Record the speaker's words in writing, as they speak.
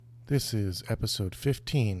This is episode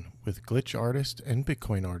 15 with glitch artist and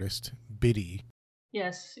Bitcoin artist, Bittty.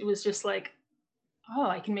 Yes, it was just like, oh,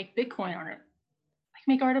 I can make Bitcoin art. I can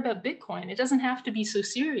make art about Bitcoin. It doesn't have to be so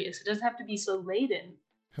serious. It doesn't have to be so laden.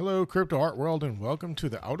 Hello, crypto art world, and welcome to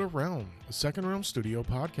the Outer Realm, a Second Realm Studio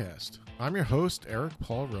podcast. I'm your host, Eric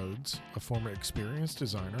Paul Rhodes, a former experienced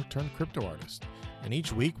designer turned crypto artist. And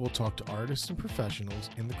each week we'll talk to artists and professionals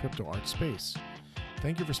in the crypto art space.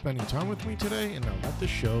 Thank you for spending time with me today, and now let the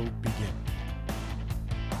show begin.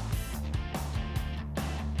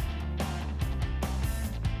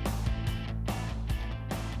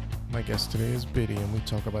 My guest today is Bittty, and we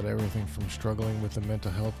talk about everything from struggling with a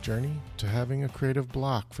mental health journey to having a creative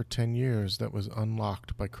block for 10 years that was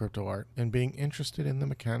unlocked by crypto art and being interested in the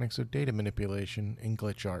mechanics of data manipulation in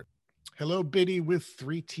glitch art. Hello, Bittty with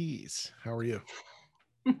 3 T's. How are you?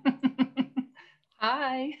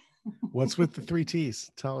 Hi. What's with the 3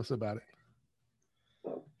 T's? Tell us about it.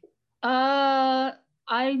 I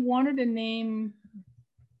wanted a name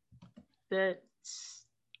that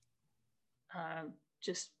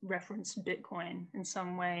just referenced Bitcoin in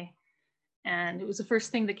some way. And it was the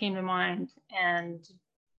first thing that came to mind. And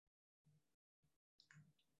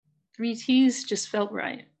 3 T's just felt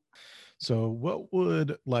right. So what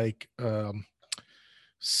would like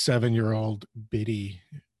 7-year-old Bittty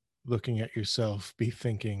looking at yourself be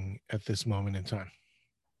thinking at this moment in time?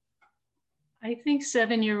 I think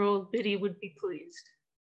 7-year-old Bittty would be pleased.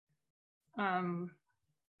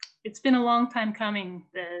 It's been a long time coming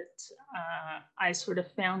that I sort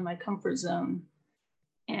of found my comfort zone.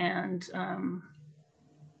 And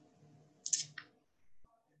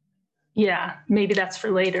yeah, maybe that's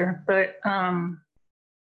for later, but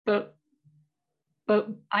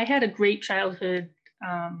I had a great childhood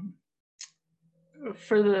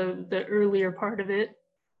for the earlier part of it,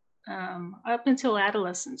 up until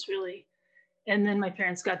adolescence, really. And then my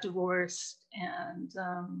parents got divorced, and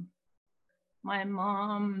my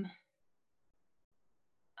mom,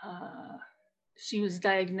 she was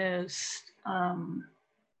diagnosed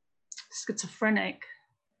schizophrenic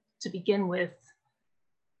to begin with.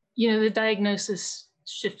 You know, the diagnosis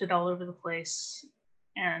shifted all over the place,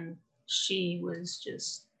 and she was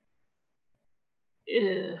just,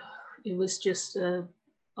 it was just a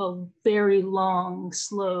very long,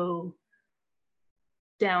 slow,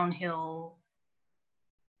 downhill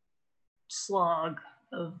slog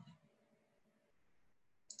of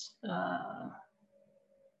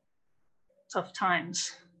tough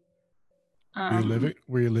times.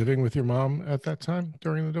 Were you living with your mom at that time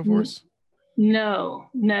during the divorce? No,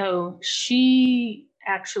 she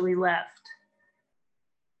actually left.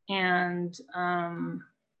 And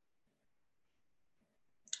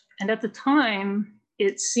at the time,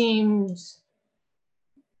 it seemed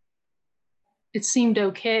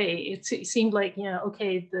okay. It seemed like, you know,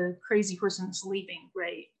 okay, the crazy person is leaving,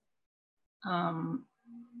 right?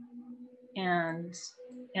 And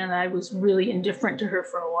I was really indifferent to her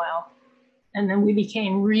for a while. And then we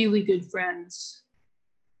became really good friends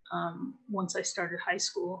once I started high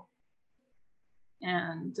school.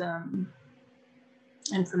 And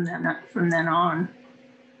from then on.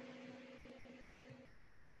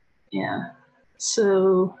 Yeah.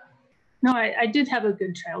 So, no, I did have a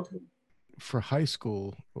good childhood. For high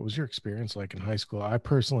school, what was your experience like in high school? I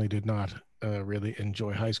personally did not really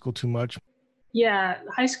enjoy high school too much. Yeah,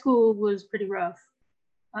 high school was pretty rough.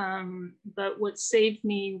 But what saved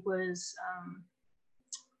me was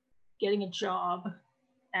getting a job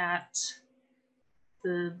at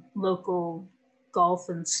the local golf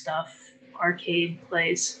and stuff arcade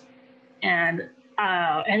place. And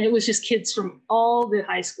it was just kids from all the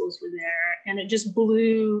high schools were there, and it just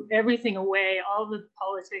blew everything away. All the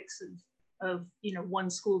politics of you know, one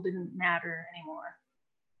school didn't matter anymore.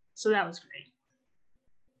 So that was great.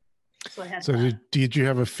 So I had. So did you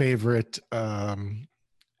have a favorite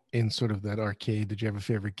in sort of that arcade? Did you have a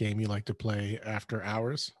favorite game you like to play after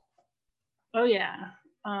hours? Oh yeah,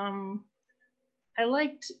 I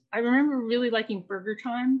remember really liking Burger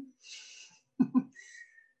Time.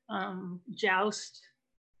 Joust.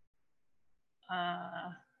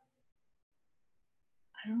 I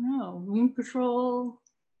don't know, Moon Patrol.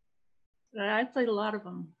 I played a lot of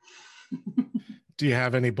them. Do you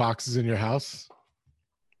have any boxes in your house?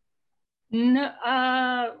 No,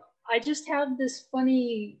 I just have this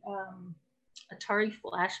funny Atari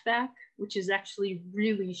Flashback, which is actually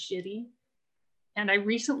really shitty. And I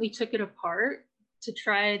recently took it apart to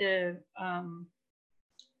try to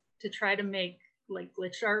make like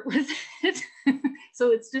glitch art with it.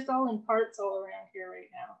 So it's just all in parts all around here right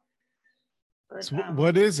now. But, so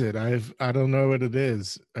what is it? I don't know what it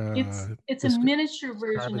is. It's a miniature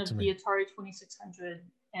version of the Atari 2600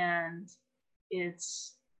 and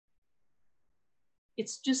it's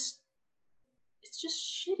just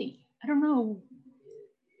shitty. I don't know.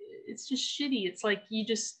 It's just shitty. It's like you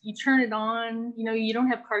turn it on, you don't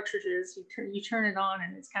have cartridges. You turn it on,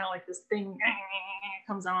 and it's kind of like this thing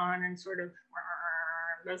comes on and sort of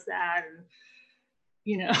does that, and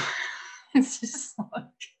it's just like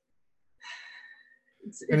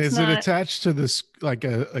And is not, it attached to this like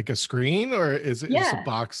a screen, or is it just a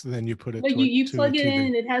box and then you put it to you plug it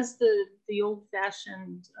in? TV? It has the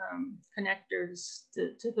old-fashioned connectors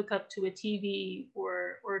to hook up to a TV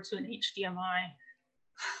or to an HDMI.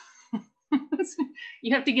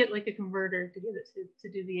 You have to get like a converter to get it to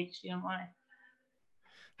do the HDMI.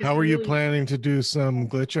 How are you planning to do some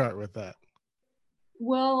glitch art with that?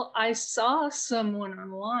 Well, I saw someone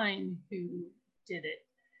online who did it.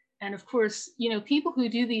 And of course, people who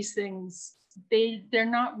do these things, they're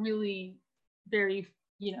not really very,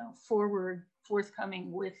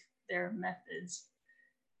 forthcoming with their methods.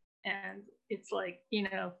 And it's like,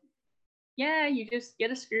 yeah, you just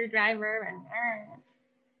get a screwdriver and,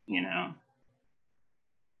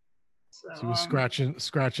 So you were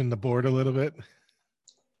scratching the board a little bit.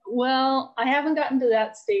 Well, I haven't gotten to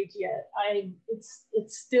that stage yet.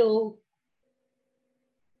 It's still,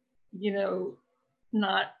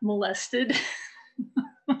 not molested.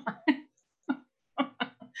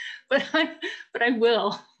 but I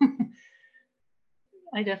will.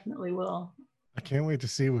 I definitely will. I can't wait to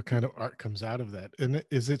see what kind of art comes out of that. And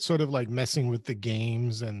is it sort of like messing with the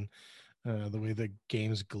games and the way the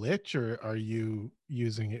games glitch, or are you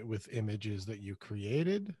using it with images that you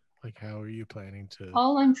created? Like, how are you planning to?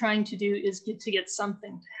 All I'm trying to do is get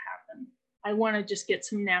something to happen. I want to just get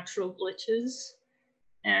some natural glitches.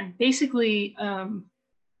 And basically,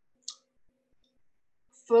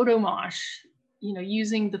 Photomosh,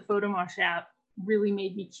 using the Photomosh app really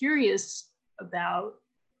made me curious about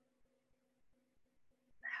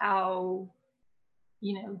how,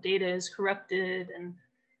 data is corrupted and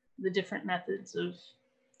the different methods of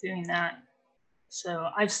doing that.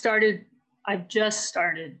 So I've just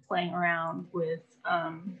started playing around with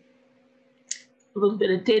a little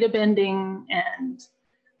bit of data bending and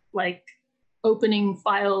like opening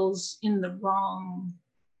files in the wrong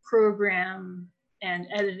program and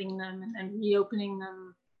editing them and then reopening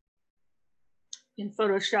them in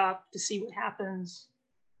Photoshop to see what happens.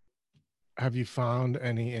 Have you found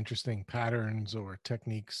any interesting patterns or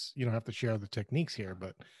techniques? You don't have to share the techniques here,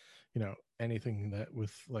 but anything that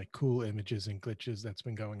with like cool images and glitches that's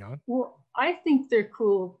been going on? Well, I think they're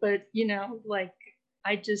cool, but like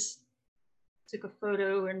I just took a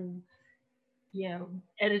photo and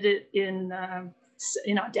edit it in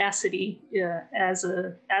Audacity as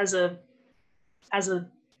a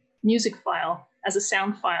music file, as a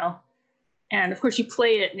sound file, and of course you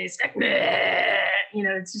play it and it's like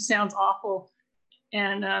it just sounds awful,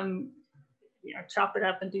 and chop it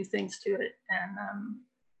up and do things to it,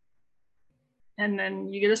 and then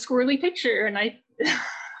you get a squirrely picture, and I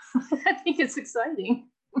I think it's exciting.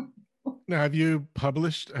 Now, have you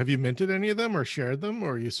minted any of them or shared them,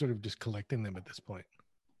 or are you sort of just collecting them at this point?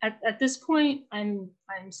 At this point, I'm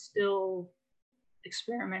still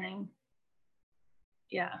experimenting.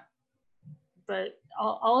 Yeah. But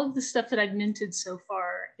all of the stuff that I've minted so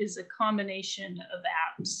far is a combination of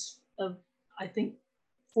apps of, I think,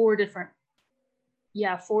 four different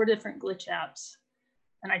glitch apps.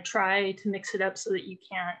 And I try to mix it up so that you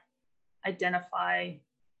can't identify,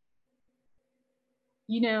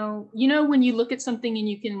 when you look at something and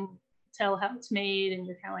you can tell how it's made and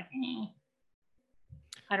you're kind of like,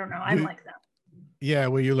 I don't know. I'm like that. Yeah,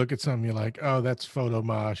 where you look at something, you're like, oh, that's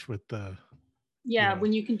Photomosh with the. Yeah,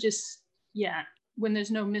 when you can just, when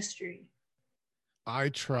there's no mystery. I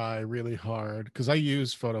try really hard because I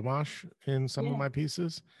use Photomosh in some of my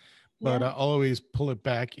pieces, but I always pull it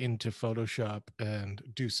back into Photoshop and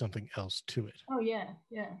do something else to it. Oh yeah.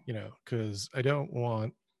 Because I don't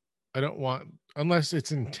want, unless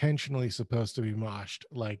it's intentionally supposed to be moshed,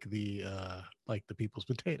 like the people's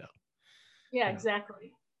potato. Yeah,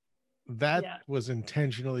 exactly. That was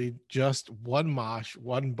intentionally just one mosh,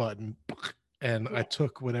 one button, and I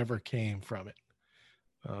took whatever came from it.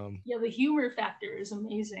 The humor factor is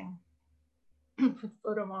amazing with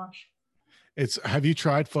Photomosh. Have you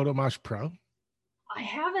tried Photomosh Pro? I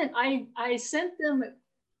haven't. I sent them.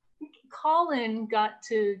 Colin got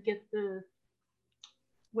to get the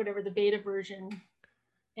beta version,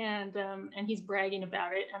 and he's bragging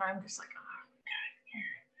about it, and I'm just like, oh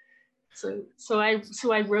god. So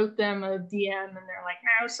I wrote them a DM, and they're like,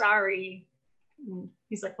 no, sorry. And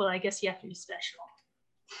he's like, well, I guess you have to be special.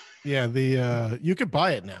 Yeah, you could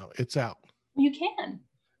buy it now. It's out. You can.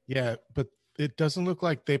 Yeah, but it doesn't look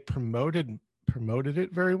like they promoted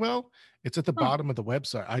it very well. It's at the bottom of the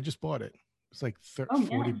website. I just bought it. It's like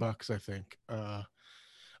 $40, I think. I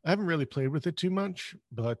haven't really played with it too much,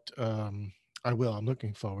 but I will. I'm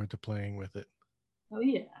looking forward to playing with it. Oh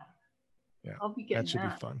yeah. Yeah, I'll be getting that should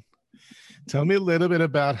that. be fun. Tell me a little bit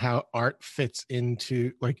about how art fits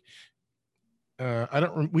into, like,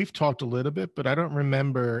 we've talked a little bit, but I don't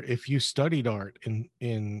remember if you studied art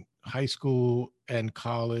in high school and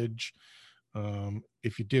college.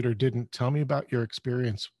 If you did or didn't, tell me about your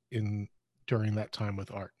experience during that time with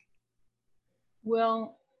art.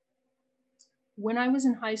 Well, when I was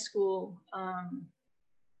in high school,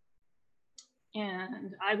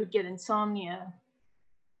 and I would get insomnia,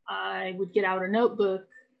 I would get out a notebook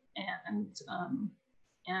and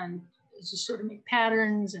just sort of make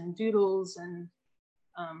patterns and doodles and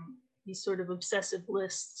these sort of obsessive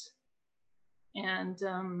lists. And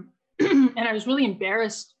and I was really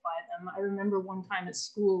embarrassed by them. I remember one time at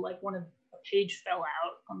school, like a page fell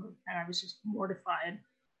out and I was just mortified.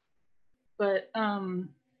 But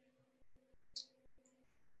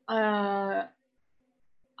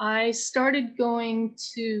I started going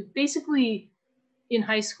to, basically in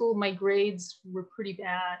high school, my grades were pretty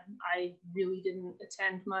bad. I really didn't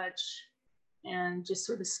attend much and just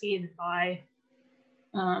sort of skated by.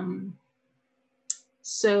 And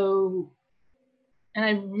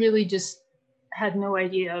I really just had no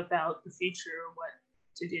idea about the future or what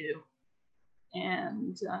to do.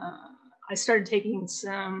 And I started taking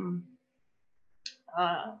some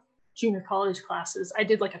junior college classes. I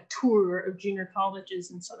did like a tour of junior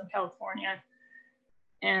colleges in Southern California.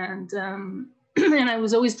 And and I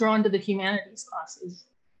was always drawn to the humanities classes.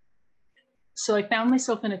 So I found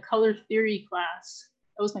myself in a color theory class.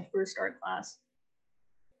 That was my first art class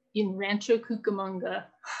in Rancho Cucamonga,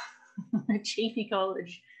 at Chaffey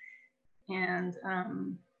College. And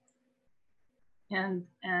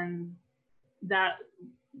that,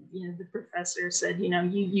 the professor said,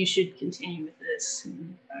 you should continue with this.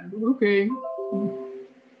 And okay.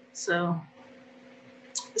 So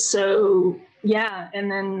yeah, and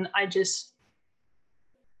then I just,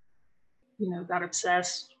 got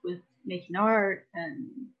obsessed with making art and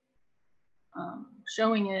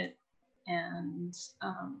showing it. And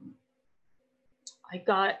I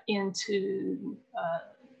got into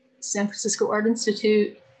San Francisco Art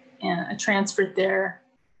Institute, and I transferred there.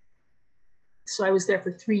 So I was there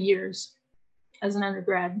for 3 years as an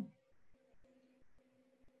undergrad.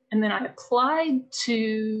 And then I applied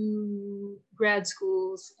to grad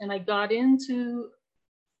schools, and I got into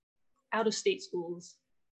out-of-state schools.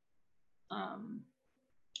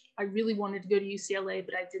 I really wanted to go to UCLA,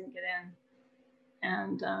 but I didn't get in.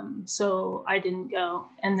 And so I didn't go.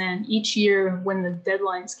 And then each year when the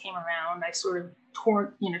deadlines came around, I sort of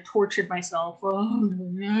tortured myself. Oh,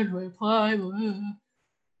 do I apply?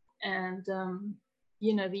 And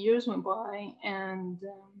the years went by, and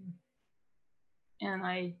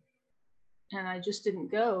I just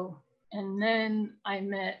didn't go. And then I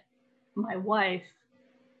met my wife,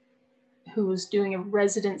 who was doing a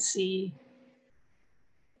residency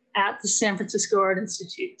at the San Francisco Art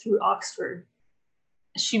Institute through Oxford.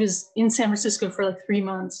 She was in San Francisco for like 3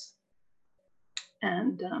 months.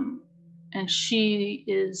 And she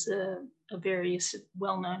is a very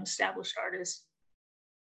well-known established artist.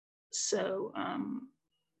 So,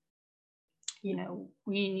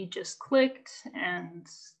 we just clicked, and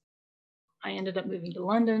I ended up moving to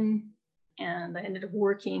London, and I ended up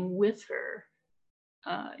working with her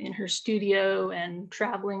in her studio and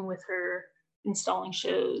traveling with her, installing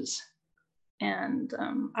shows. And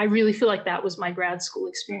I really feel like that was my grad school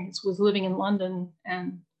experience, was living in London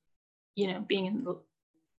and, being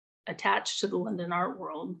attached to the London art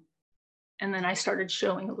world. And then I started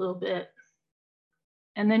showing a little bit.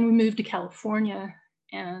 And then we moved to California,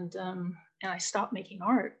 and I stopped making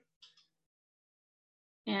art.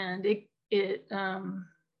 And it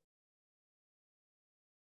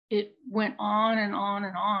went on and on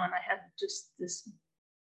and on. I had just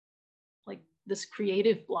this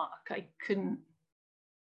creative block. I couldn't,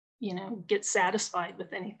 get satisfied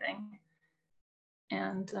with anything.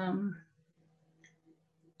 And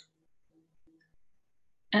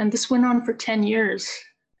this went on for 10 years.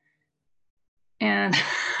 And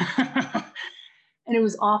and it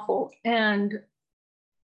was awful. And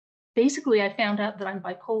basically I found out that I'm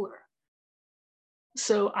bipolar.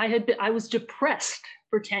 So I was depressed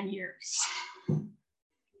for 10 years.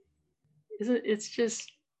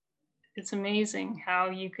 It's amazing how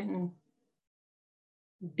you can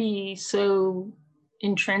be so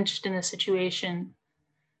entrenched in a situation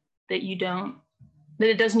that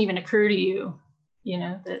it doesn't even occur to you,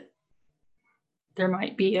 that there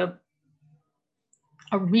might be a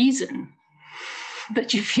a reason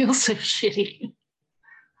that you feel so shitty.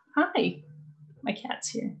 Hi, my cat's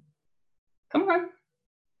here. Come on.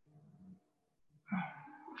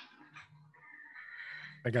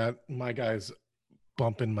 I got my guys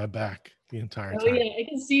bumping my back the entire time. Oh yeah, I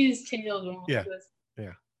can see his tail going Yeah. like this.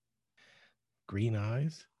 Yeah. Green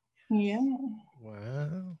eyes. Yeah.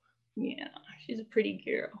 Wow. Yeah, she's a pretty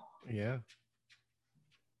girl. Yeah.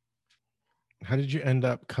 How did you end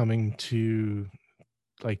up coming to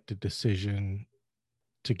like the decision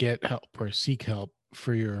to get help or seek help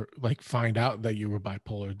for your, like, find out that you were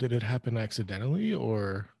bipolar? Did it happen accidentally,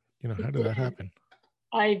 or, how did that happen?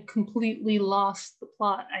 I completely lost the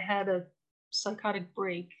plot. I had a psychotic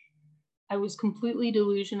break. I was completely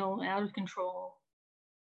delusional, out of control,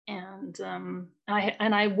 and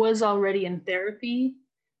I was already in therapy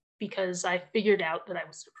because I figured out that I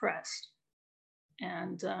was depressed,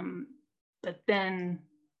 and but then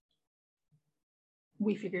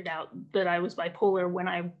we figured out that I was bipolar when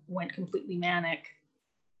I went completely manic.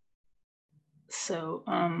 So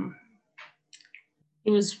it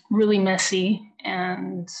was really messy,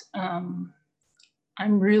 and I'm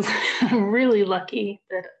really, I'm really lucky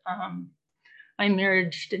that my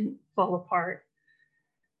marriage didn't fall apart.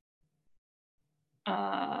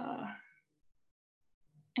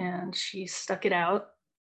 And she stuck it out.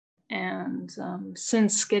 And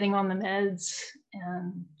since getting on the meds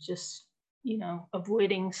and just,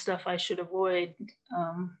 avoiding stuff I should avoid,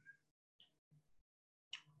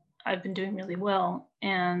 I've been doing really well.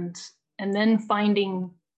 And then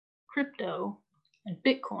finding crypto and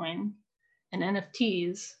Bitcoin and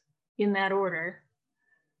NFTs in that order,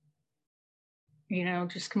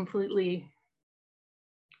 just completely,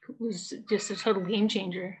 was just a total game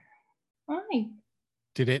changer. Hi.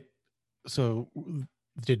 Did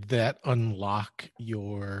that unlock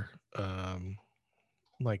your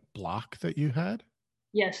like block that you had?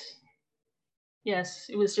 Yes.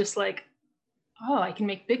 It was just like, oh, I can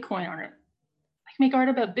make Bitcoin art. I can make art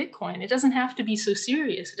about Bitcoin. It doesn't have to be so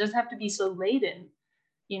serious. It doesn't have to be so laden,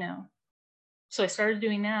 So I started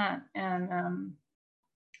doing that, and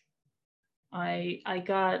I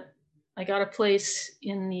got a place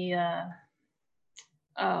in the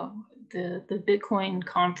Bitcoin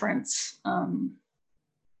conference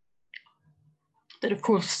that, of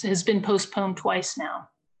course, has been postponed twice now.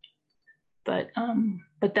 But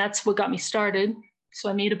that's what got me started. So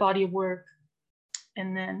I made a body of work,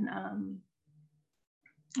 and then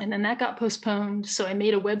that got postponed. So I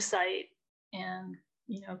made a website and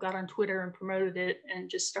got on Twitter and promoted it and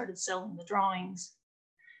just started selling the drawings,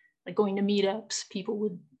 like going to meetups. People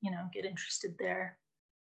would get interested there.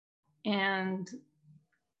 And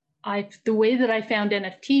the way that I found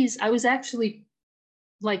NFTs, I was actually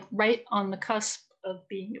like right on the cusp of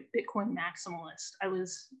being a Bitcoin maximalist. I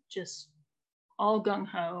was just all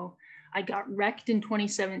gung-ho. I got wrecked in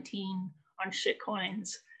 2017 on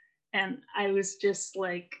shitcoins, and I was just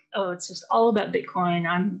like, oh, it's just all about Bitcoin.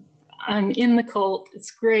 I'm in the cult. It's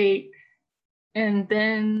great. And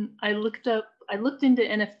then I looked into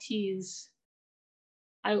NFTs.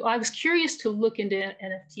 I was curious to look into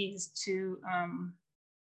NFTs to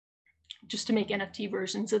just to make NFT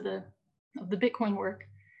versions of the Bitcoin work.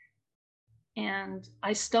 And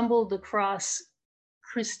I stumbled across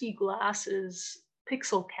Christy Glass's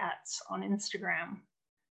Pixel Cats on Instagram.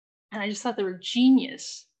 And I just thought they were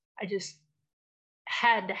genius. I just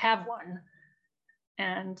had to have one.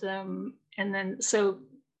 And then so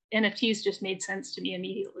NFTs just made sense to me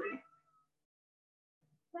immediately.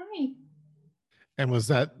 Right. And was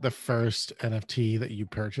that the first NFT that you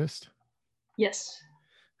purchased? Yes.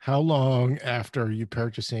 How long after you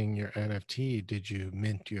purchasing your NFT did you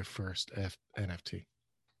mint your first NFT?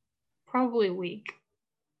 Probably a week.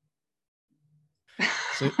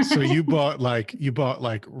 So you bought like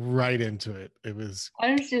right into it. It was.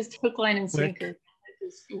 I was just hook, line, and sinker. I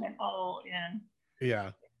just went all in.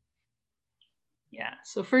 Yeah. Yeah.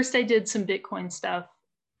 So first I did some Bitcoin stuff,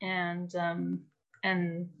 and then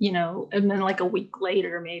like a week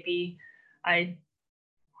later, maybe I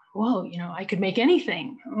could make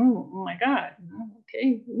anything. Oh my God.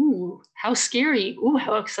 Okay. Ooh, how scary. Ooh,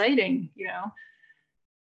 how exciting,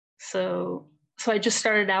 So I just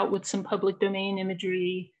started out with some public domain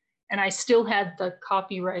imagery, and I still had the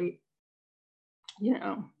copyright,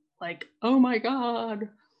 like, oh my God,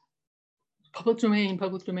 public domain.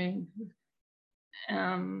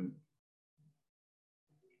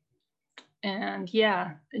 And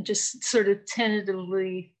yeah, it just sort of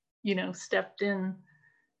tentatively, stepped in.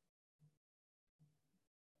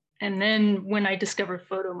 And then when I discovered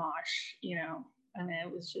Photomosh,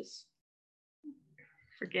 it was just,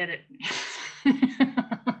 forget it.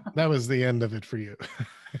 That was the end of it for you.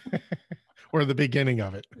 Or the beginning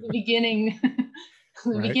of it. The beginning,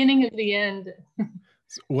 the Right. beginning of the end.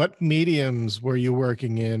 So what mediums were you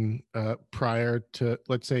working in prior to,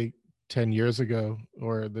 let's say, 10 years ago,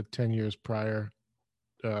 or the 10 years prior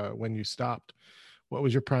when you stopped? What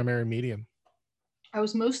was your primary medium? I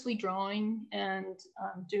was mostly drawing and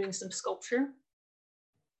doing some sculpture.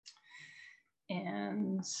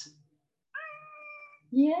 And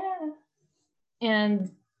yeah.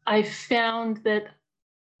 And I found that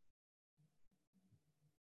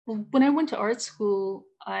when I went to art school,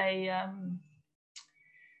 I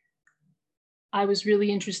was really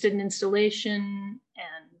interested in installation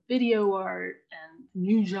and video art and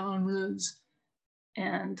new genres.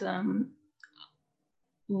 And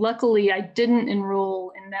luckily, I didn't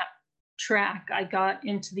enroll in that track. I got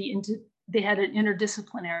into they had an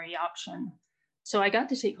interdisciplinary option. So I got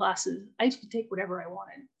to take classes. I could take whatever I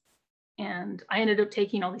wanted. And I ended up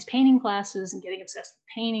taking all these painting classes and getting obsessed with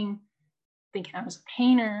painting, thinking I was a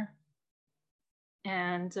painter.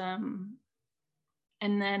 And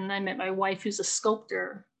then I met my wife, who's a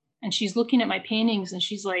sculptor, and she's looking at my paintings and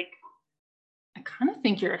she's like, I kind of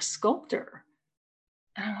think you're a sculptor.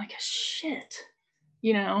 And I'm like, shit,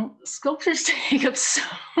 sculptures take up so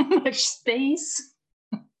much space.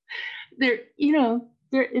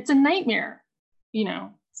 It's a nightmare.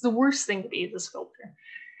 It's the worst thing to be as a sculptor.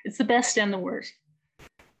 It's the best and the worst.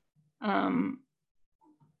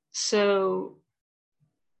 So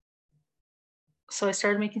I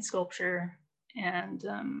started making sculpture, and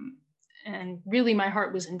really my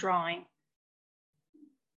heart was in drawing.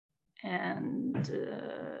 And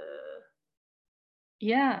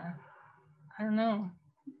yeah, I don't know.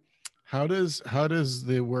 How does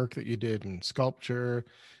the work that you did in sculpture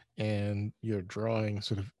and your drawing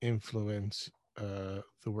sort of influence the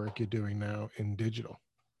work you're doing now in digital?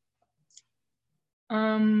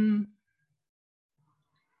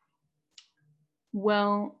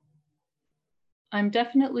 Well, I'm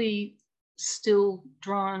definitely still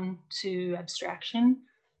drawn to abstraction.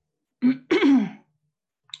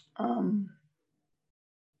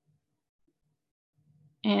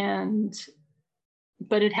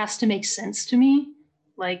 But it has to make sense to me.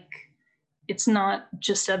 Like, it's not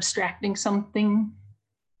just abstracting something.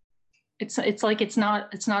 It's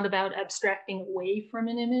not about abstracting away from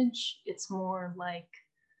an image. It's more like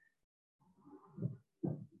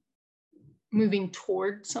moving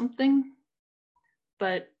toward something,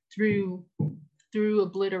 but through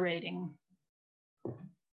obliterating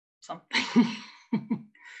something.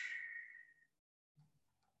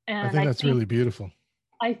 And I think that's really beautiful.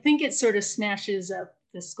 I think it sort of smashes up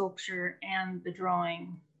the sculpture and the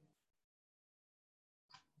drawing.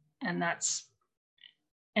 And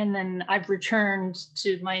then I've returned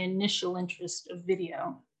to my initial interest of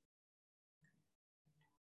video.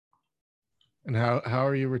 And how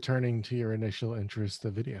are you returning to your initial interest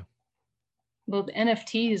of video? Well, the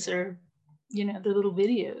NFTs are, they're little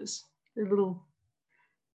videos. They're little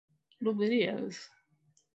videos.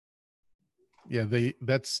 Yeah,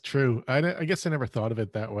 that's true. I guess I never thought of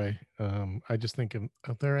it that way. I just think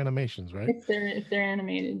of their animations, right? If they're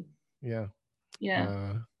animated. Yeah.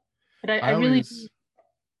 Yeah. But I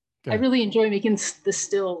really enjoy making the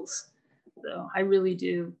stills, though. I really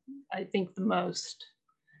do. I think the most.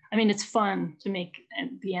 I mean, it's fun to make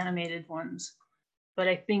the animated ones, but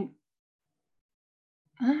I think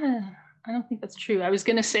I don't think that's true. I was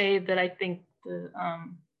going to say that I think the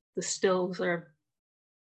stills are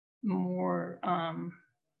more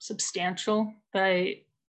substantial, but I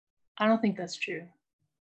don't think that's true.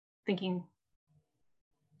 Thinking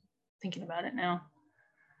about it now.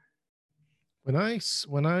 When I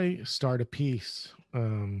start a piece,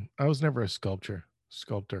 I was never a sculptor,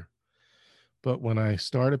 but when I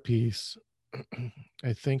start a piece,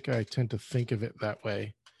 I think I tend to think of it that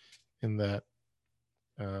way, in that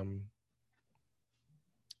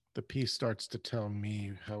the piece starts to tell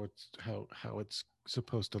me how it's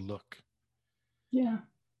supposed to look. Yeah.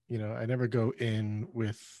 I never go in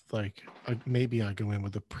with maybe I go in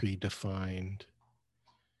with a predefined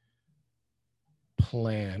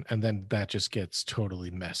plan, and then that just gets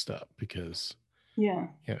totally messed up because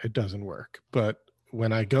it doesn't work. But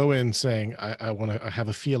when I go in saying I have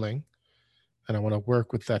a feeling and I want to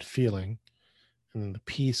work with that feeling, and then the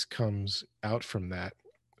piece comes out from that,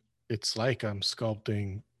 it's like I'm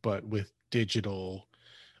sculpting but with digital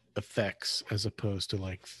effects as opposed to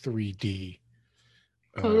like 3D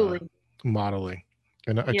modeling.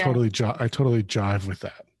 And I totally jive with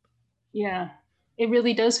that. Yeah, it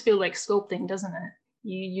really does feel like sculpting, doesn't it?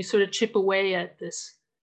 You sort of chip away at this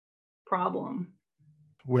problem.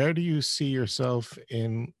 Where do you see yourself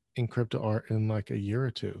in in crypto art in like a year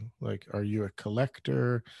or two? Like, are you a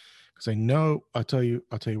collector? Because I know I'll tell you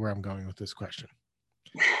where I'm going with this question.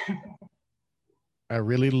 I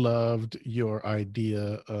really loved your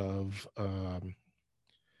idea of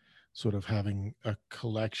sort of having a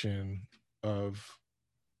collection of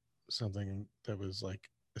something that was like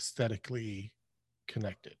aesthetically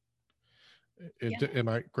connected. Am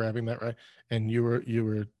I grabbing that right? And you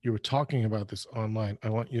were talking about this online. I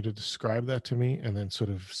want you to describe that to me, and then sort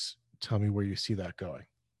of tell me where you see that going.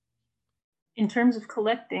 In terms of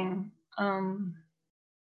collecting,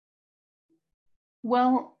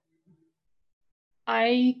 well,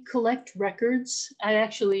 I collect records. I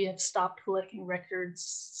actually have stopped collecting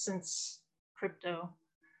records since crypto.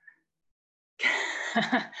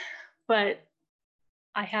 But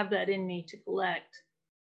I have that in me to collect.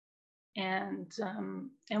 And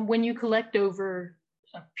when you collect over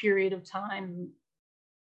a period of time,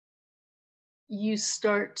 you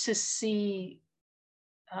start to see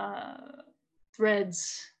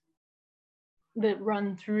threads that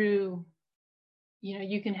run through. You know,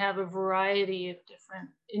 you can have a variety of different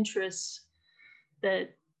interests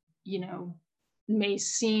that, you know, may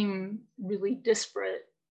seem really disparate,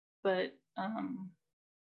 but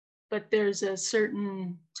there's a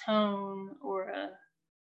certain tone or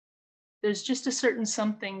there's just a certain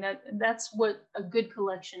something that's what a good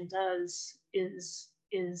collection does is,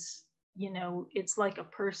 you know, it's like a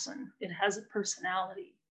person. It has a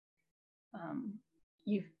personality.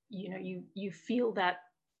 You feel that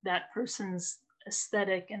person's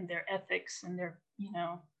aesthetic and their ethics and their, you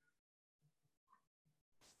know,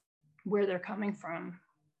 where they're coming from.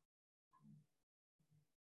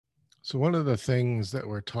 So one of the things that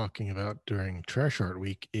we're talking about during Trash Art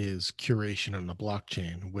Week is curation on the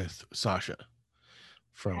blockchain with Sasha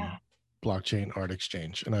from Blockchain Art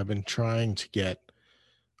Exchange. And I've been trying to get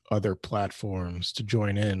other platforms to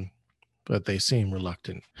join in, but they seem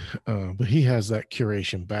reluctant. But he has that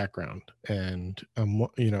curation background. And,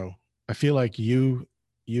 you know, I feel like you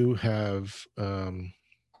have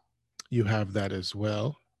that as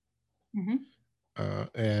well. Mm-hmm.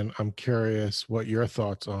 And I'm curious what your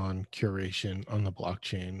thoughts on curation on the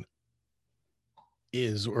blockchain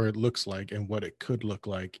is, or it looks like, and what it could look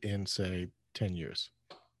like in, say, 10 years.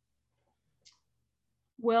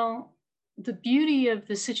 Well, the beauty of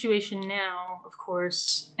the situation now, of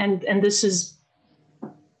course, and this is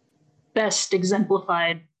best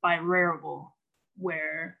exemplified by Rarible,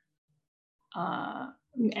 where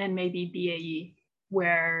and maybe BAE,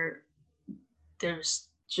 where there's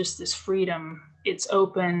just this freedom. It's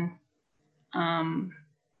open. I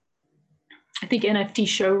think NFT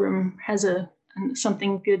Showroom has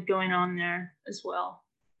something good going on there as well.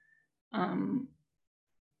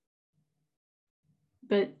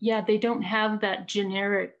 But yeah, they don't have that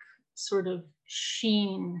generic sort of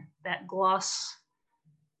sheen, that gloss.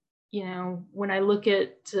 You know, when I look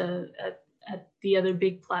at the other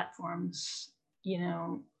big platforms, you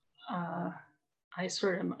know, I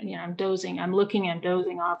sort of, you know, I'm dozing off,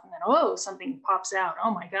 and then, oh, something pops out.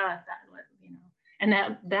 Oh my God, that, you know,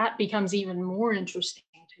 and that becomes even more interesting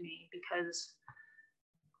to me because,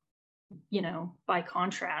 you know, by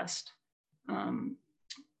contrast.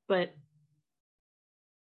 But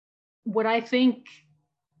what I'd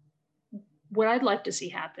like to see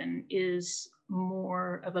happen is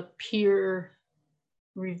more of a peer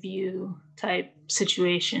review type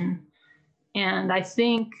situation. And I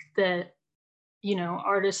think that, you know,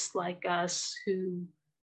 artists like us who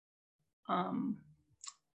can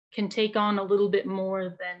take on a little bit more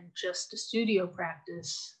than just a studio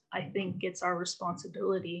practice, I think it's our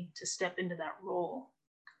responsibility to step into that role.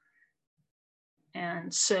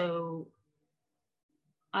 And so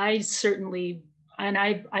I certainly, and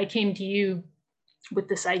I came to you with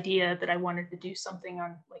this idea that I wanted to do something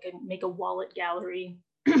on, like, make a wallet gallery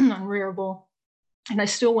on Rarible, and I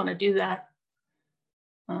still want to do that.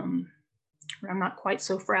 I'm not quite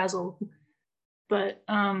so frazzled, but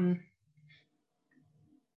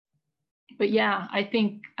yeah, I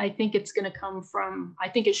think it's going to come from, I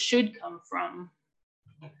think it should come from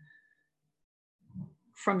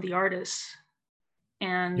the artists,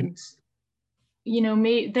 and you know,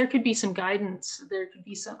 there could be some guidance, there could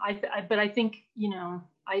be some, but I think, you know,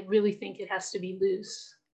 I really think it has to be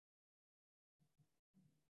loose.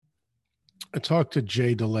 I talked to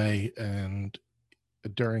Jay DeLay, and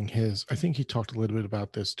during his, I think he talked a little bit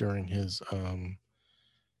about this during his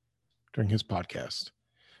podcast,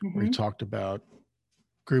 where he talked about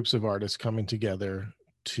groups of artists coming together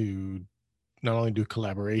to not only do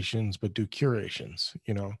collaborations but do curations,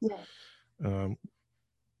 you know.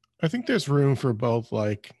 I think there's room for both,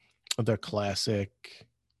 like the classic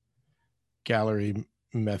gallery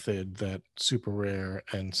method that Super Rare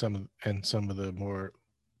and some of the more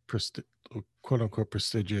quote unquote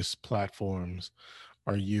prestigious platforms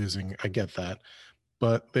are using. I get that,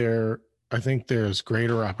 but I think there's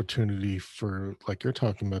greater opportunity for, like you're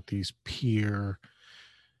talking about, these peer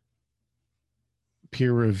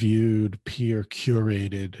reviewed, peer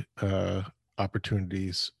curated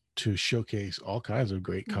opportunities to showcase all kinds of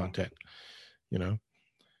great content. You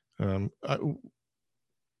know,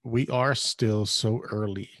 we are still so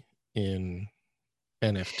early in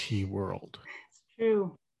NFT world. It's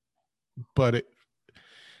true. But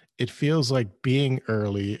it feels like being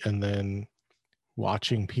early and then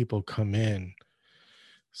watching people come in.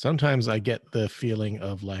 Sometimes I get the feeling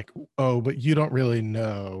of like, oh, but you don't really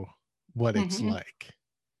know what it's like,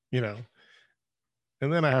 you know?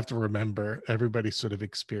 And then I have to remember everybody's sort of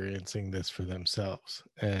experiencing this for themselves.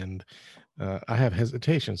 And I have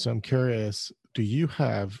hesitation. So I'm curious, do you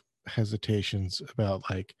have hesitations about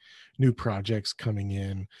like new projects coming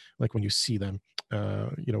in, like when you see them?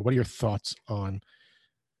 What are your thoughts on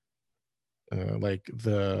like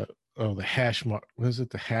the hash mark? What is it?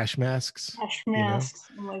 The hash masks? Hash masks.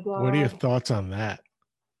 Oh my God. What are your thoughts on that?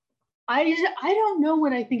 I don't know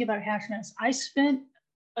what I think about hash masks. I spent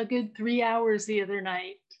a good 3 hours the other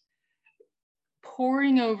night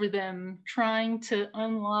poring over them, trying to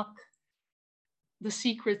unlock the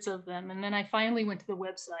secrets of them. And then I finally went to the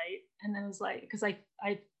website, and then it was like, because I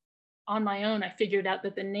on my own, I figured out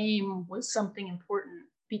that the name was something important,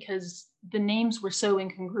 because the names were so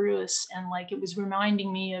incongruous, and like it was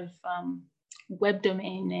reminding me of web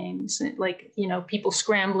domain names, like, you know, people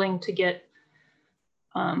scrambling to get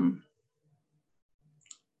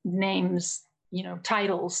names, you know,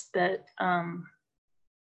 titles that,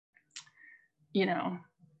 you know,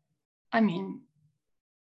 I mean,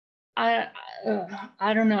 I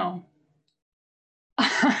don't know.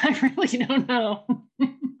 I really don't know.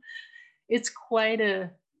 It's quite a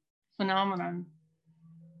phenomenon.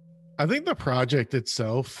 I think the project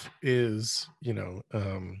itself is,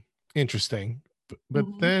 interesting, but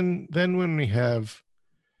then when we have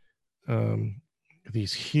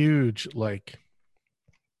these huge, like,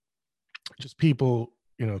 just people,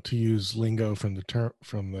 to use lingo from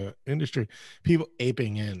the industry, people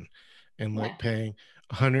aping in and like paying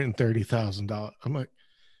 $130,000. I'm like,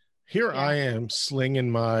 here I am slinging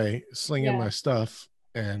my stuff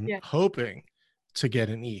and hoping to get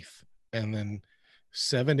an ETH, and then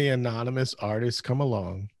 70 anonymous artists come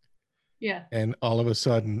along. Yeah. And all of a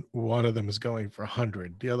sudden, one of them is going for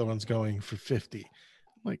 100, the other one's going for 50.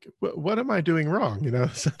 Like, what am I doing wrong?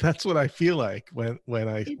 So that's what I feel like when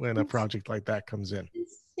a project like that comes in.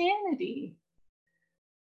 Insanity.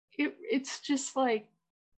 It's just like,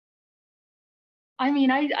 I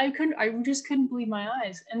mean, I just couldn't believe my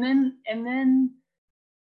eyes. And then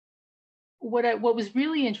what was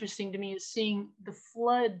really interesting to me is seeing the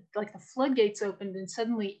floodgates opened, and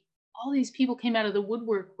suddenly all these people came out of the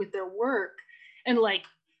woodwork with their work, and like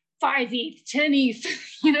 5 ETH, 10 ETH,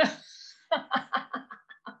 you know.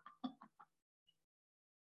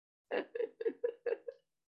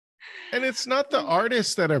 And it's not the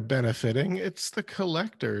artists that are benefiting, it's the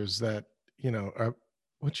collectors that, are,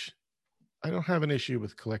 which I don't have an issue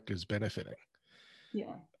with collectors benefiting.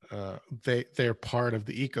 Yeah. They're part of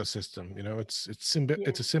the ecosystem. It's a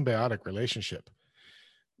symbiotic relationship.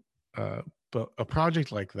 But a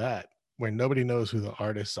project like that, where nobody knows who the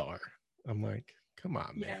artists are, I'm like, come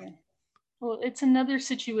on, man. Well, it's another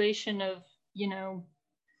situation of,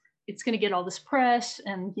 it's going to get all this press,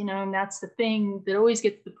 and and that's the thing that always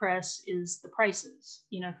gets the press is the prices.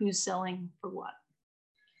 Who's selling for what,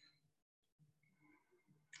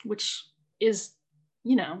 which is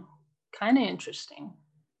kind of interesting,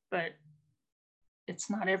 but it's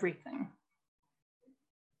not everything.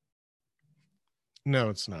 No,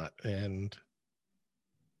 it's not. And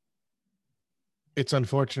it's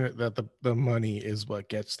unfortunate that the money is what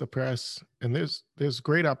gets the press, and there's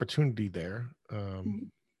great opportunity there.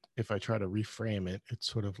 If I try to reframe it,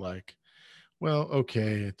 it's sort of like, well,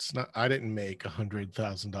 okay, it's not, I didn't make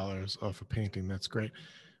 $100,000 off a painting. That's great.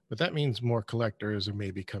 But that means more collectors are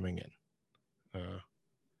maybe coming in.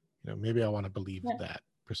 Maybe I want to believe that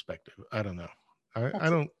perspective. I don't know. I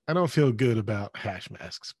don't feel good about hash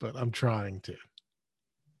masks, but I'm trying to.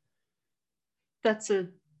 That's a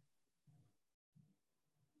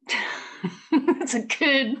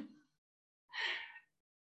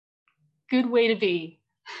good way to be.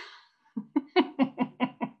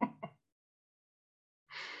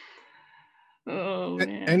 Oh,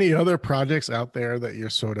 man. Any other projects out there that you're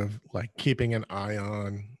sort of like keeping an eye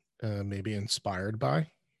on, maybe inspired by?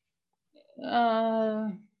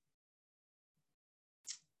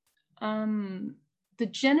 the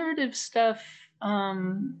generative stuff,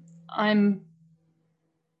 I'm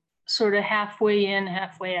sort of halfway in,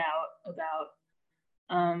 halfway out about.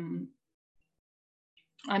 I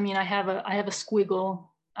mean, I have a squiggle.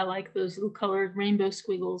 I like those little colored rainbow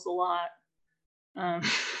squiggles a lot.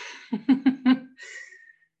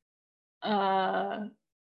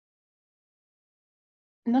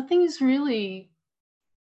 Nothing's really,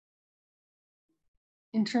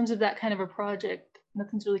 in terms of that kind of a project,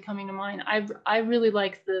 nothing's really coming to mind. I really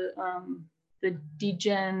like the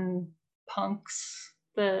degen punks.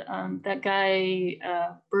 That guy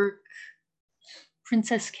Burke,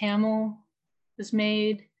 Princess Camel, was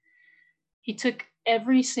made. He took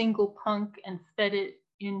every single punk and fed it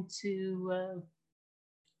into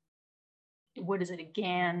what is it, a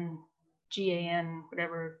GAN, GAN,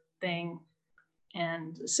 whatever thing,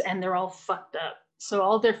 and they're all fucked up. So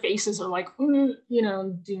all their faces are like, you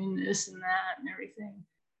know, doing this and that and everything,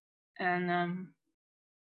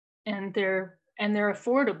 and they're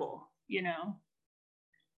affordable, you know.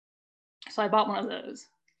 So I bought one of those.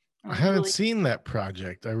 I haven't seen that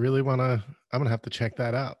project. I really want to. I'm gonna have to check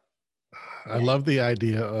that out. Yeah. I love the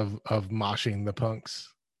idea of moshing the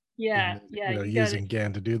punks. Yeah, you know, using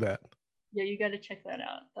GAN to do that. Yeah, you got to check that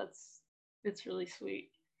out. It's really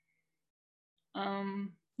sweet.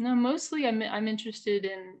 No, mostly I'm interested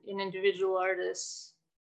in individual artists,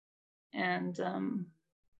 and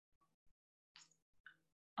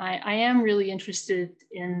I am really interested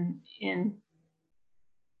in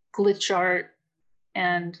glitch art,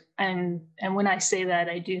 and when I say that,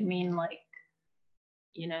 I do mean, like,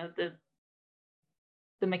 you know, the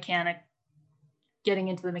mechanic, getting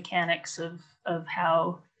into the mechanics of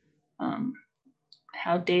how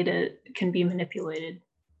data can be manipulated.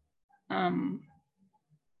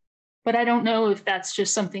 But I don't know if that's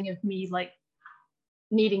just something of me, like,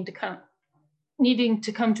 needing to come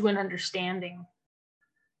to an understanding,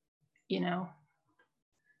 you know.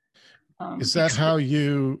 Is that how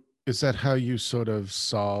you sort of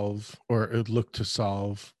solve or look to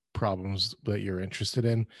solve problems that you're interested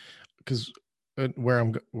in? Because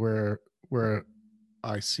where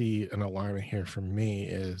I see an alignment here for me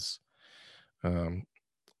is,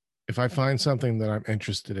 if I find something that I'm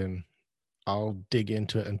interested in, I'll dig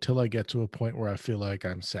into it until I get to a point where I feel like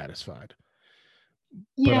I'm satisfied.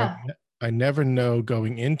 Yeah. But I never know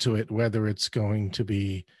going into it whether it's going to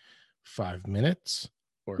be 5 minutes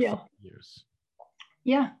or 5 years.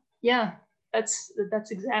 Yeah. Yeah. That's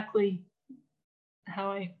exactly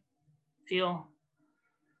how I feel.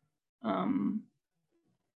 And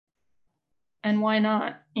why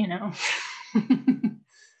not, you know?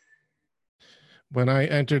 When I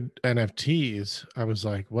entered NFTs, I was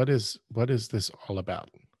like, what is this all about?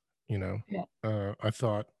 You know, I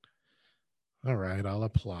thought, all right, I'll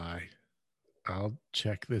apply. I'll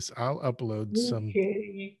check this. I'll upload some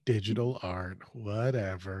digital art,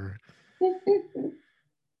 whatever.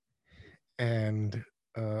 And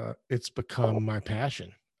it's become my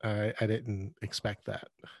passion. I didn't expect that.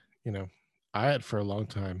 You know, I had for a long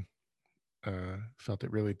time felt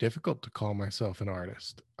it really difficult to call myself an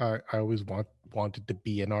artist. I always wanted to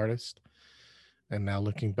be an artist, and now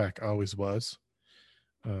looking back, I always was.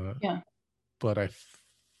 But I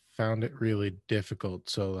found it really difficult.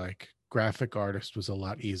 So, like, graphic artist was a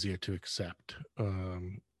lot easier to accept.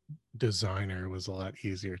 Designer was a lot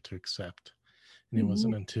easier to accept. And it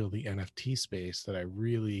wasn't until the NFT space that I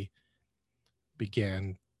really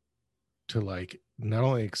began to, like, not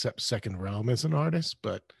only accept Second Realm as an artist,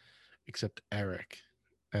 but accept Eric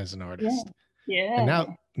as an artist. Yeah.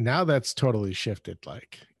 And now that's totally shifted.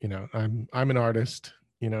 Like, you know, I'm an artist,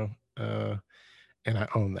 you know, and I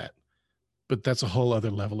own that. But that's a whole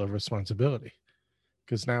other level of responsibility,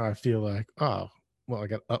 because now I feel like, oh, well, I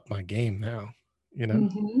got to up my game now, you know.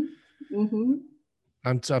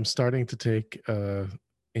 I'm starting to take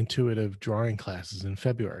intuitive drawing classes in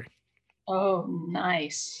February. Oh,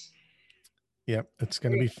 nice. Yep, it's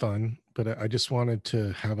going to be fun. But I just wanted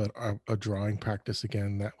to have a drawing practice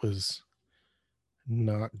again that was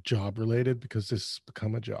not job related, because this has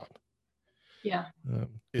become a job. Yeah.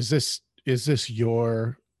 Is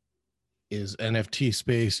NFT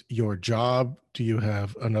space your job? Do you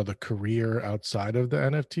have another career outside of the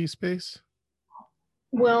NFT space?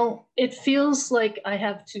 Well, it feels like I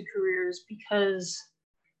have two careers, because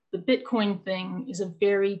the Bitcoin thing is a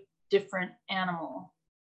very different animal.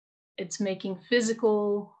 It's making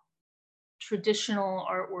physical, traditional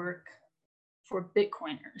artwork for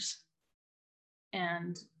Bitcoiners.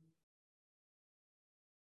 And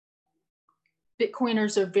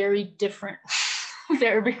Bitcoiners are very different.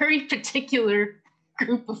 They're a very particular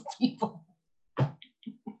group of people.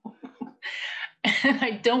 And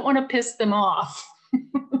I don't want to piss them off.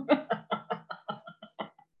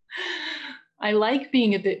 I like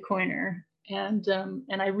being a Bitcoiner, and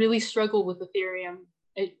I really struggle with Ethereum.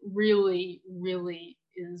 It really, really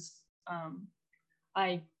is.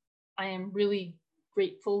 I am really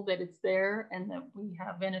grateful that it's there and that we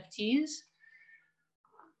have NFTs.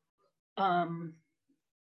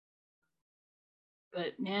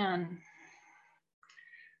 But man,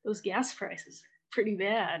 those gas prices are pretty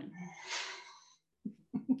bad.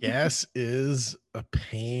 Gas is a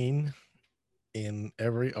pain in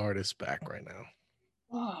every artist's back right now.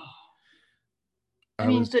 Oh. I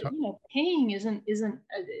mean, but paying isn't.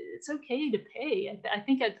 It's okay to pay. I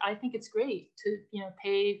think it's great to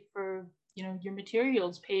pay for your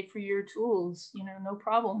materials, pay for your tools, no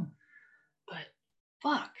problem. But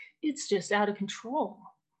fuck, it's just out of control.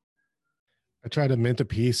 I tried to mint a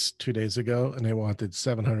piece 2 days ago, and they wanted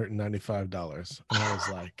 $795, and I was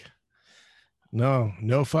like,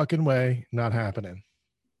 no fucking way, not happening.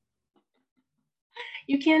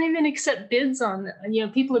 You can't even accept bids on,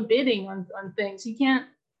 people are bidding on things. You can't,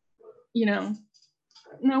 no.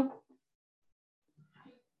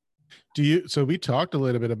 So we talked a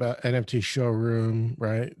little bit about NFT Showroom,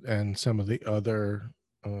 right? And some of the other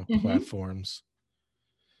platforms.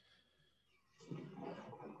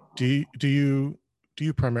 Do you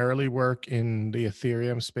primarily work in the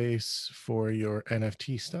Ethereum space for your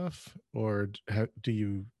NFT stuff, or do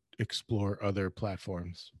you explore other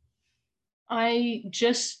platforms? I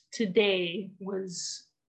just today was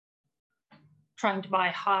trying to buy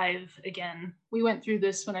Hive again. We went through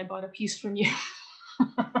this when I bought a piece from you.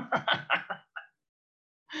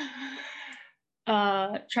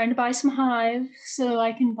 Trying to buy some Hive so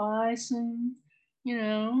I can buy some,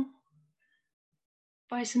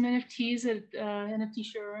 buy some NFTs at NFT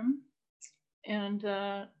Showroom. And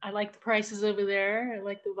I like the prices over there. I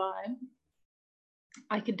like the vibe.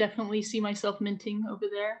 I could definitely see myself minting over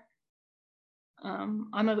there.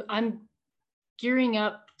 I'm gearing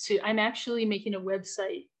up to, I'm actually making a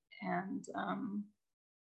website, and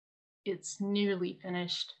it's nearly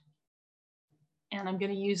finished. And I'm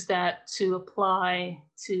going to use that to apply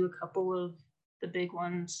to a couple of the big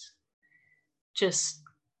ones. Just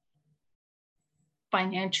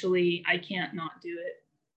financially, I can't not do it.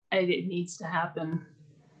 It needs to happen.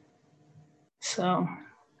 So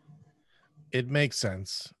it makes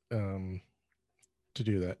sense to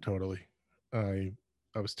do that. Totally. I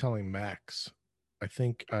was telling Max, I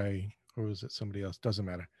think or was it somebody else? Doesn't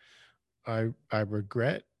matter. I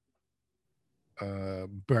regret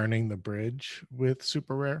burning the bridge with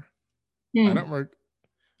Super Rare. I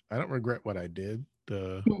don't regret what I did,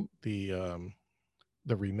 the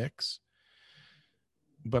remix,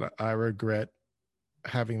 but I regret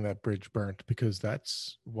having that bridge burnt, because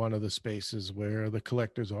that's one of the spaces where the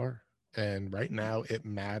collectors are, and right now it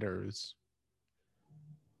matters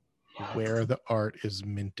where the art is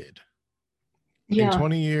minted. In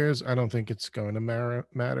 20 years, I don't think it's going to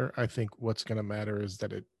matter. I think what's going to matter is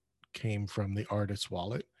that it came from the artist's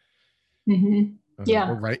wallet.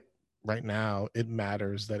 But right now, it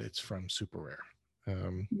matters that it's from Super Rare.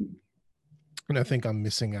 And I think I'm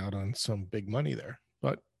missing out on some big money there.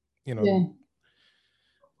 But,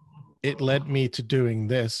 it led me to doing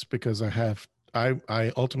this because I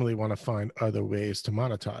ultimately want to find other ways to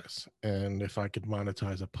monetize. And if I could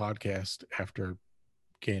monetize a podcast after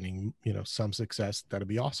gaining, some success, that'd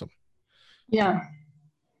be awesome. Yeah.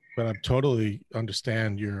 But I totally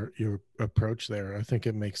understand your approach there. I think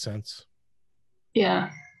it makes sense.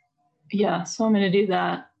 Yeah. Yeah. So I'm going to do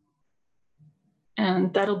that.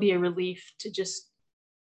 And that'll be a relief to just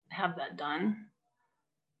have that done.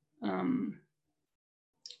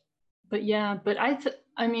 But yeah, but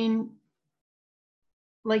I mean,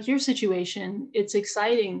 like your situation, it's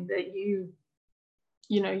exciting that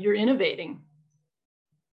you're innovating,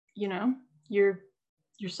 you're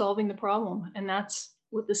solving the problem, and that's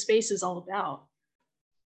what the space is all about.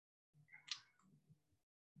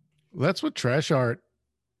 That's what trash art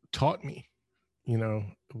taught me,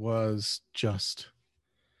 was just,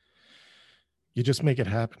 you just make it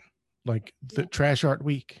happen. Like the Trash Art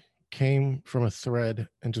Week came from a thread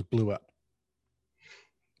and just blew up.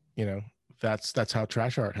 That's how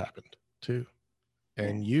trash art happened too.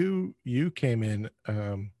 And you came in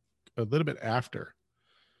a little bit after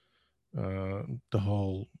the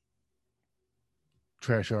whole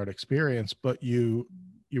trash art experience, but you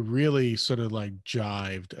really sort of like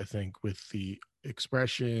jived, I think, with the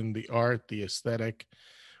expression, the art, the aesthetic.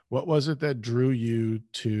 What was it that drew you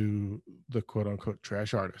to the quote unquote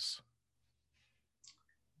trash artists?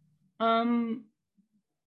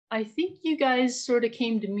 I think you guys sort of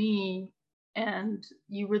came to me, and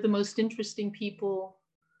you were the most interesting people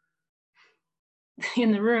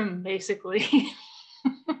in the room, basically.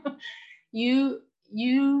 you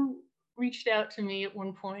reached out to me at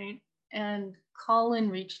one point, and Colin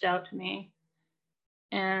reached out to me,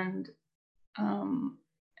 and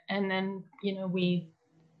then we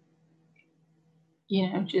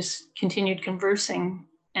just continued conversing,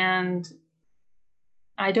 and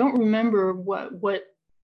I don't remember what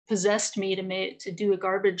possessed me to do a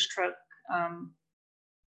garbage truck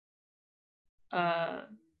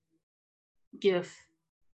GIF,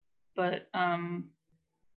 but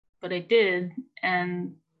I did,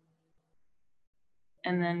 and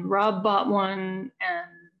then Rob bought one,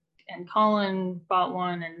 and Colin bought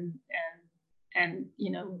one, and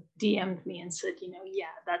DM'd me and said, yeah,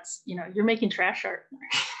 that's, you're making trash art.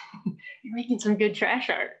 You're making some good trash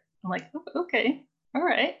art. I'm like, oh, okay, all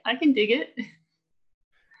right, I can dig it.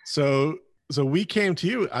 So we came to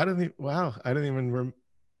you. I didn't even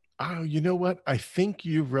oh, you know what? I think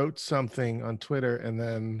you wrote something on Twitter, and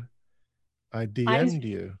then I DM'd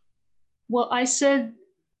you. Well, I said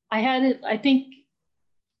I had it, I think,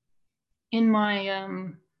 in my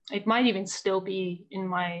it might even still be in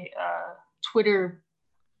my Twitter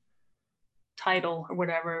title or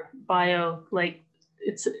whatever, bio, like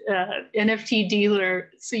it's NFT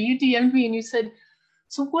dealer. So you DM'd me and you said,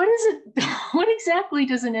 so what is it? What exactly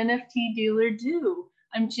does an NFT dealer do?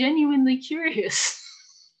 I'm genuinely curious.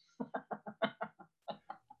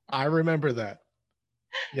 I remember that.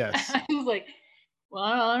 Yes. I was like, well,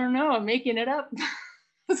 I don't know. I'm making it up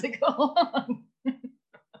as I go along.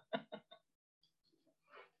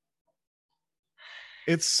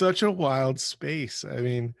 It's such a wild space. I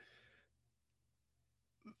mean,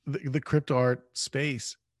 the crypto art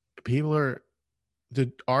space,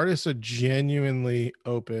 the artists are genuinely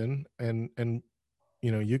open, and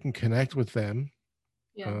you can connect with them.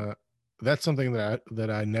 Yeah. That's something that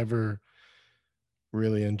I never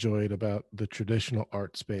really enjoyed about the traditional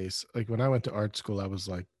art space. Like when I went to art school, I was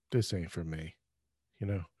like, this ain't for me.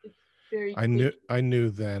 It's very I knew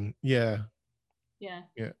then. Yeah. Yeah.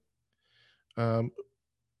 Yeah.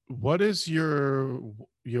 What is your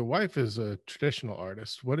wife is a traditional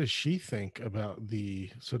artist. What does she think about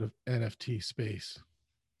the sort of NFT space?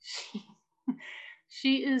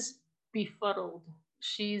 She is befuddled.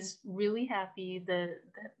 She's really happy that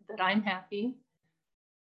I'm happy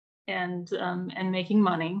and making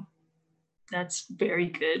money. That's very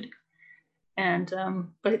good. And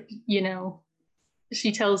but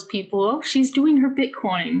she tells people, oh, she's doing her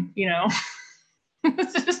Bitcoin.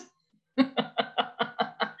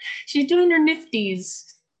 She's doing her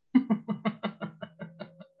nifties.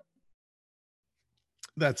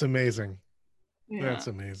 That's amazing. Yeah. That's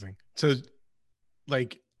amazing. So,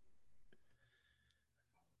 like,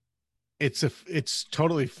 it's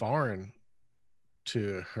totally foreign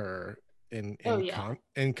to her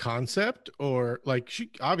in concept, or like she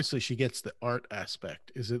gets the art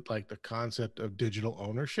aspect. Is it like the concept of digital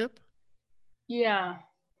ownership? Yeah,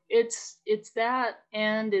 it's that,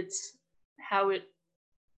 and it's how it,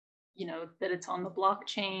 that it's on the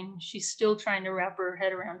blockchain. She's still trying to wrap her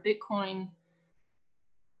head around Bitcoin.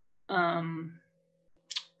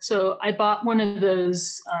 So I bought one of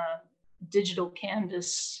those digital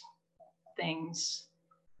canvas things.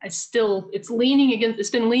 It's been leaning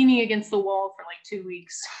against the wall for like 2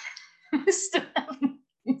 weeks. I still haven't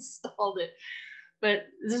installed it. But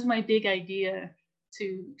this is my big idea,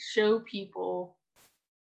 to show people.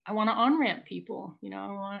 I want to on-ramp people.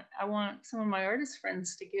 I want some of my artist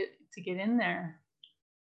friends to get in there.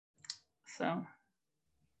 So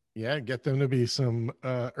Yeah, get them to be some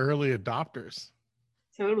early adopters.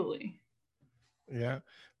 Totally. Yeah.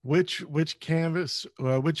 Which canvas,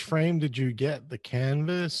 which frame did you get? The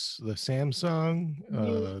canvas, the Samsung?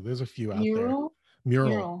 There's a few out there.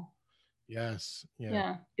 Mural. Yes. Yeah.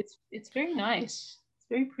 Yeah. It's very nice. It's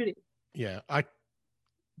very pretty. Yeah.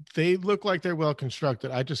 They look like they're well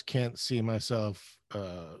constructed. I just can't see myself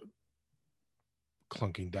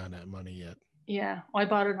clunking down that money yet. Yeah. Well, I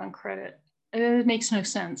bought it on credit. It makes no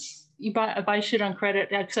sense. I buy shit on credit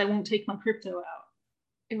because I won't take my crypto out.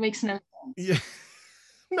 It makes no sense. Yeah.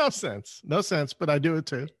 No sense, but I do it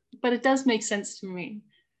too. But it does make sense to me.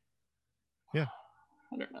 Yeah.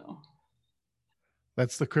 I don't know.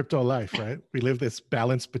 That's the crypto life, right? We live this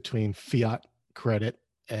balance between fiat, credit,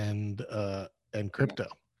 and crypto.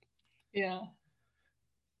 Yeah.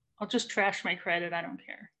 I'll just trash my credit. I don't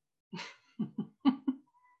care.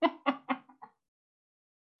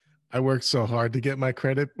 I worked so hard to get my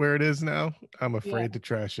credit where it is now. I'm afraid to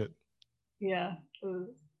trash it. Yeah.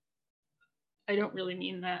 I don't really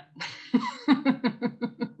mean that.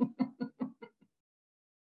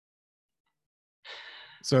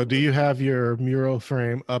 So do you have your mural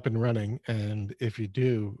frame up and running? And if you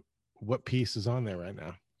do, what piece is on there right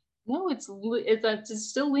now? No, it's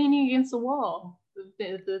still leaning against the wall.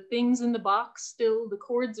 The things in the box still, the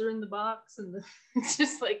cords are in the box, and it's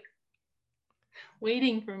just like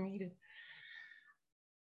waiting for me to.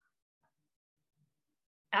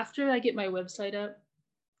 After I get my website up,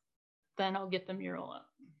 then I'll get the mural up.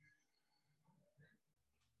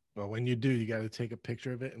 Well, when you do, you got to take a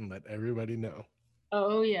picture of it and let everybody know.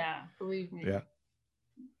 Oh yeah, believe me. Yeah.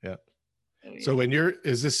 Yeah. Oh, yeah. So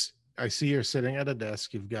I see you're sitting at a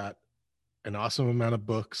desk. You've got an awesome amount of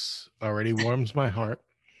books. Already warms my heart.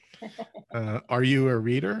 Are you a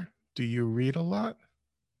reader? Do you read a lot?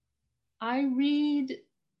 I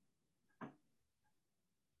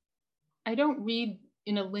don't read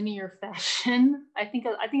in a linear fashion. I think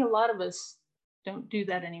a lot of us don't do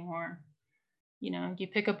that anymore. You know, you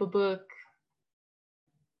pick up a book,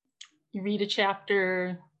 you read a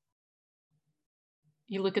chapter,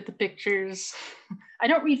 you look at the pictures. I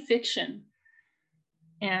don't read fiction,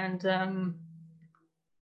 and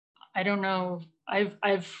I don't know. I've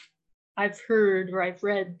heard or I've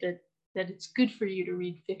read that it's good for you to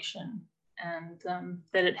read fiction, and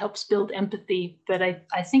that it helps build empathy. But I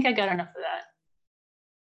think I got enough of that.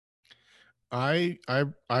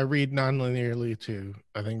 I read non-linearly too.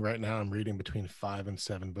 I think right now I'm reading between 5 and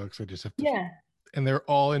 7 books. I just have to, Yeah. and they're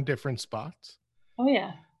all in different spots. Oh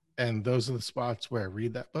yeah. And those are the spots where I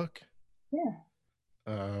read that book. Yeah.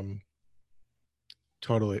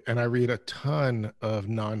 Totally. And I read a ton of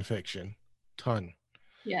nonfiction. Ton.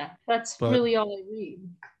 Yeah, that's really all I read.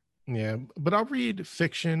 Yeah, but I'll read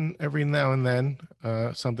fiction every now and then.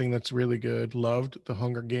 Something that's really good. Loved The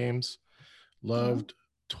Hunger Games. Loved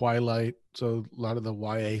Twilight. So a lot of the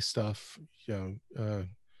YA stuff.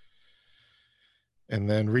 And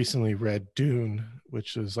then recently read Dune,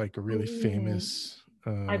 which is like a really famous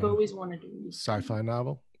I've always wanted to read sci-fi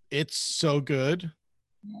novel. It's so good.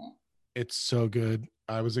 Yeah. It's so good.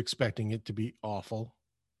 I was expecting it to be awful.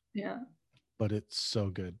 Yeah. But it's so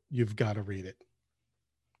good. You've got to read it.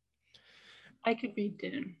 I could read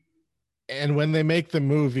Dune. And when they make the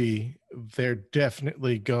movie, they're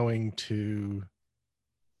definitely going to.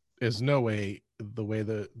 There's no way the way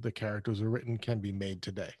the characters are written can be made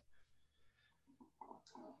today.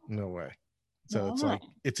 No way. So it's like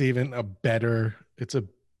it's even a better. It's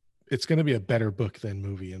going to be a better book than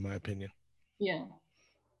movie, in my opinion. Yeah.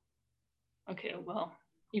 Okay. Well,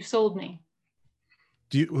 you've sold me.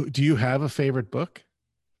 Do you have a favorite book?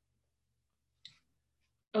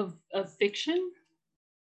 Of fiction?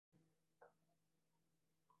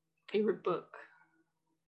 Favorite book?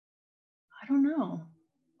 I don't know.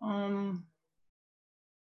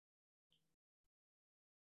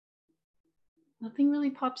 Nothing really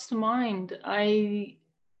pops to mind. I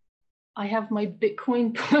have my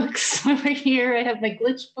Bitcoin books over here. I have my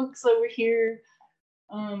glitch books over here.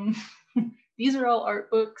 These are all art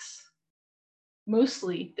books.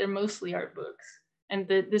 They're mostly art books, and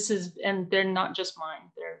they're not just mine.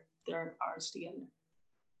 They're ours together.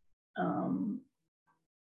 And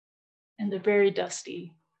they're very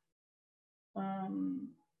dusty. Well,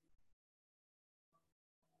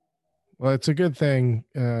 it's a good thing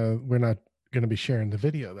we're not going to be sharing the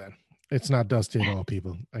video then. It's not dusty at all,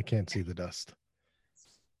 people. I can't see the dust.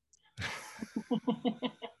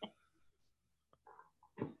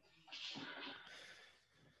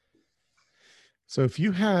 So if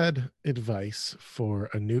you had advice for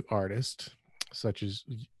a new artist, such as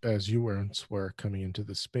you once were coming into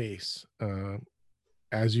the space,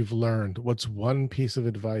 as you've learned, what's one piece of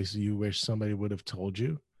advice you wish somebody would have told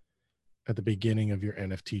you at the beginning of your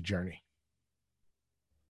NFT journey?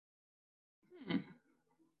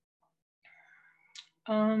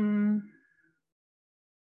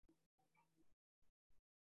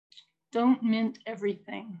 Don't mint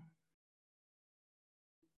everything.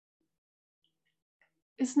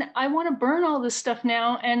 I want to burn all this stuff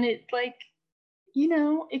now, and it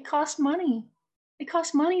it costs money. It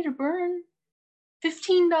costs money to burn.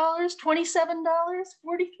 $15, $27,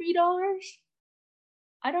 $43.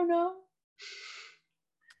 I don't know.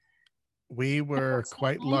 We were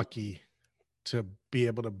quite lucky to be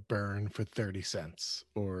able to burn for 30 cents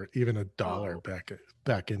or even $1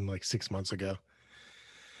 back in like 6 months ago.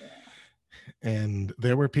 Yeah. And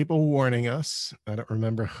there were people warning us, I don't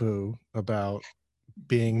remember who, about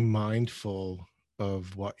being mindful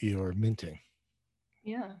of what you're minting.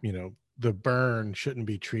 Yeah. You know, the burn shouldn't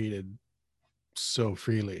be treated so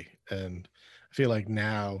freely. And I feel like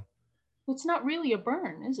now it's not really a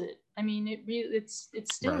burn, is it? I mean, it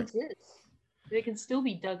still exists. They can still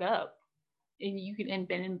be dug up, and you can and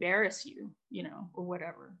embarrass you, or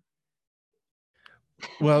whatever.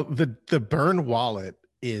 Well, the burn wallet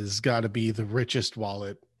is got to be the richest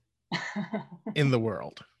wallet in the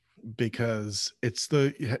world because it's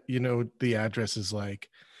the address is like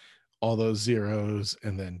all those zeros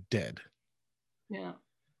and then dead. Yeah.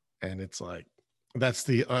 And it's like that's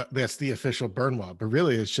the official burn wallet, but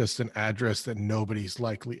really it's just an address that nobody's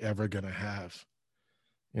likely ever going to have.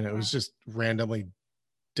 It was just randomly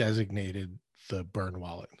designated the burn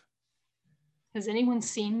wallet. Has anyone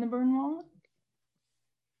seen the burn wallet?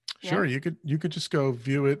 Sure, yeah. You could just go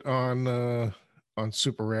view it on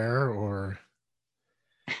Super Rare or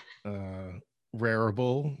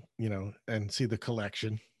Rareable, and see the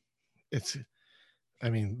collection.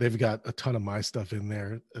 They've got a ton of my stuff in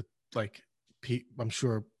there. Like, I'm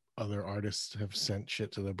sure other artists have sent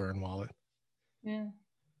shit to the burn wallet. Yeah.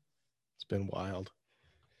 It's been wild.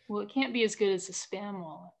 Well, it can't be as good as the spam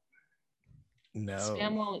wallet. No.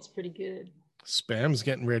 Spam wallet's pretty good. Spam's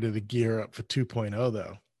getting ready to gear up for 2.0,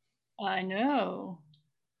 though. I know.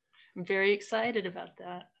 I'm very excited about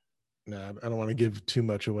that. No, I don't want to give too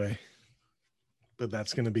much away, but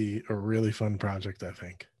that's going to be a really fun project, I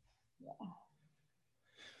think. Yeah.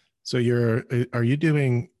 So are you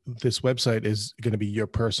doing this website is going to be your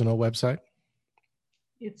personal website?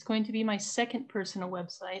 It's going to be my second personal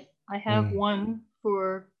website. I have one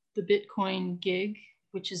for the Bitcoin gig,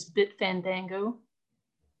 which is Bitfandango.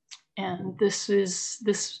 And the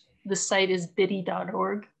site is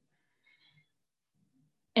bitty.org.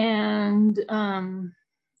 And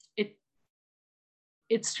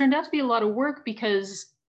it's turned out to be a lot of work because,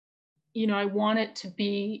 I want it to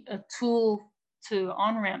be a tool to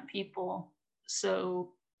on-ramp people.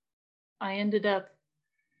 So I ended up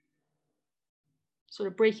sort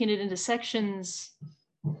of breaking it into sections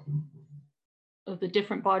of the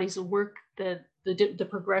different bodies of work, that the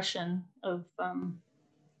progression of,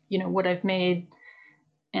 what I've made.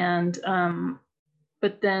 And,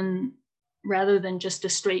 but then rather than just a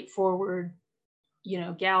straightforward,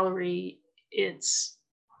 gallery, it's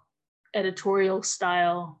editorial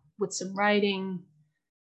style with some writing.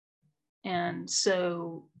 And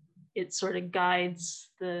so it sort of guides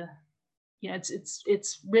the,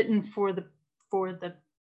 it's written for the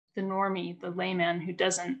normie, the layman who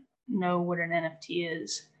doesn't know what an NFT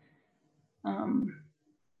is.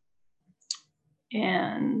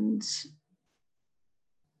 And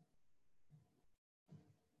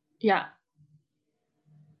yeah,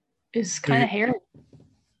 it's kind of hairy.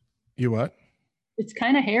 You what? It's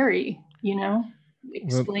kind of hairy, Well,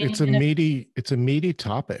 it's a meaty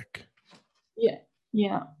topic. Yeah.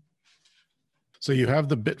 Yeah. So you have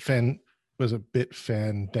the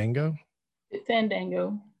Bitfandango?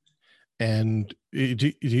 Bitfandango. And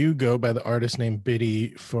do you go by the artist name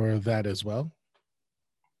Bittty for that as well?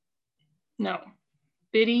 No.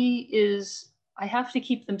 Bittty is, I have to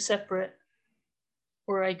keep them separate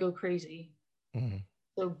or I go crazy. Mm-hmm.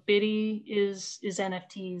 So Bittty is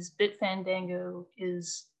NFTs. Bitfandango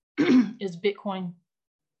is is Bitcoin.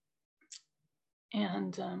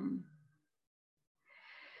 And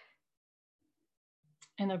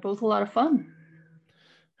they're both a lot of fun.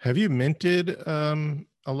 Have you minted a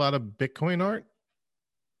lot of Bitcoin art,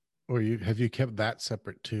 or have you kept that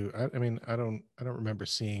separate too? I don't remember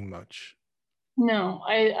seeing much. No,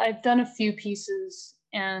 I've done a few pieces,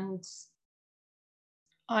 and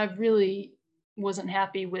I really wasn't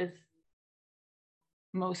happy with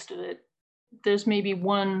most of it. There's maybe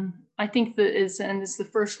one, I think it's the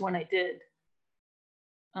first one I did,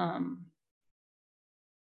 that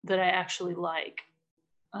I actually like.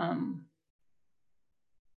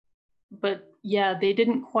 But yeah, they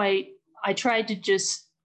didn't quite, I tried to just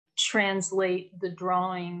translate the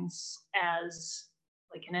drawings as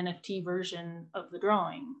like an NFT version of the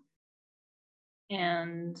drawing.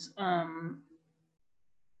 And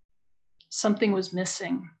something was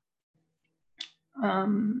missing.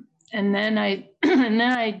 And then I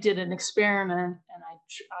did an experiment, and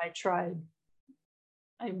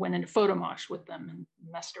I went into Photomosh with them and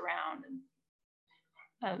messed around, and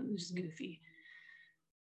it was goofy.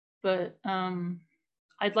 But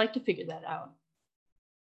I'd like to figure that out.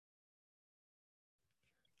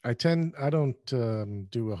 I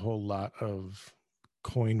don't do a whole lot of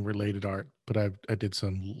coin related art, but I did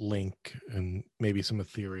some Link and maybe some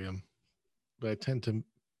Ethereum. But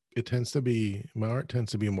my art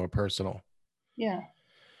tends to be more personal. Yeah.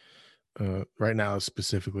 Right now,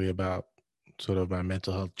 specifically about sort of my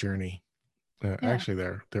mental health journey. Yeah.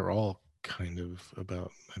 Actually, they're all kind of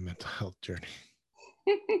about my mental health journey.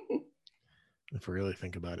 If I really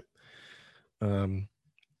think about it.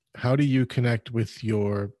 How do you connect with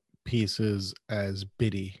your pieces as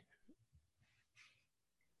Bittty?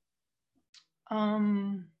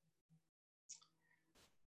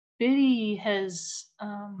 Bittty has,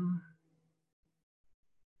 I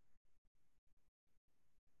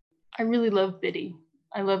really love Bittty.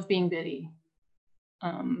 I love being Bittty.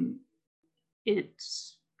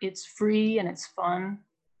 It's free and it's fun,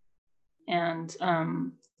 and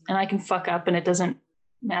I can fuck up and it doesn't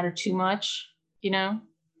matter too much, you know.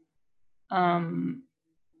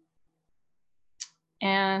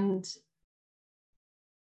 And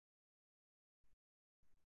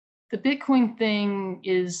the Bitcoin thing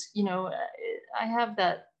is, you know, I have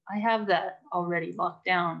that already locked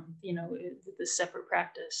down, you know, with this separate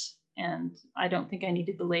practice, and I don't think I need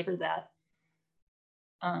to belabor that.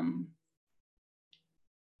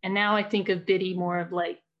 And now I think of Bittty more of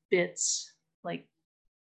like bits, like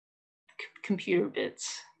computer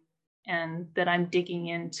bits, and that I'm digging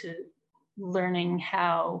into learning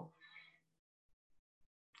how,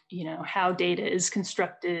 you know, how data is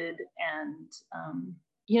constructed, and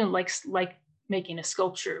you know, like making a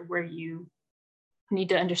sculpture where you need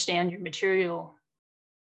to understand your material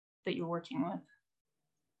that you're working with.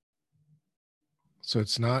 So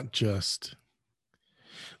it's not just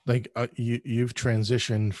like you've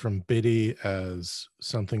transitioned from Bittty as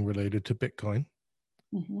something related to Bitcoin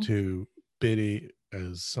to Bittty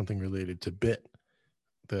as something related to bit,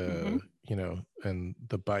 you know, and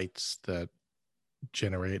the bytes that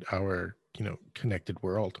generate our, you know, connected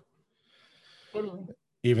world. Totally.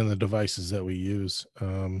 Even the devices that we use.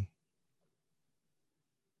 Are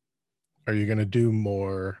you going to do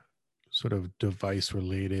more sort of device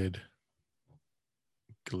related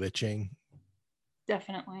glitching?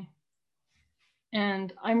 Definitely.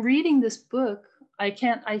 And I'm reading this book. I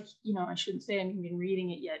shouldn't say I'm even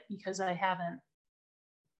reading it yet because I haven't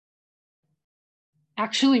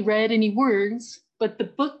actually read any words, but the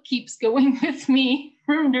book keeps going with me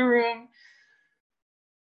room to room.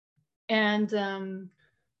 And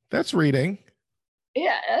that's reading.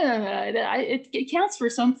 Yeah, it counts for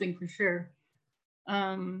something for sure.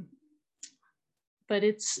 But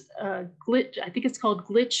it's glitch. I think it's called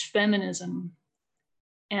Glitch Feminism,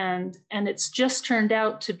 and it's just turned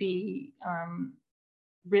out to be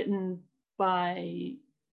written by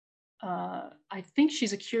I think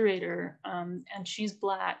she's a curator, and she's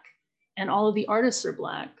Black, and all of the artists are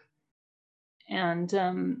Black, and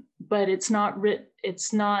but it's not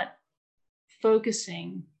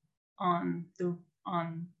focusing on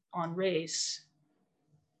race.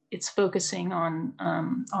 It's focusing on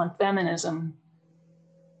feminism,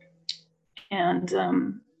 and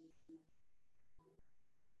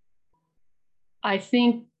I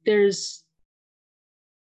think there's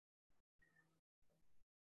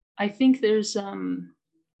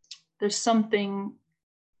something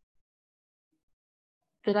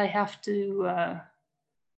that I have to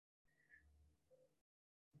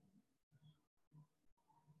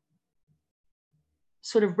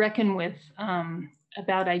sort of reckon with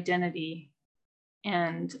about identity.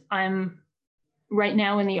 And I'm right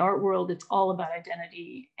now in the art world, it's all about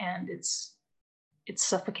identity, and it's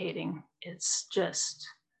suffocating. It's just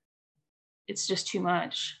too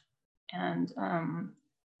much. And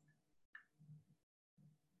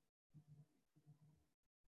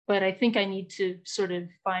but I think I need to sort of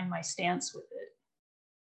find my stance with it.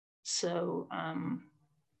 So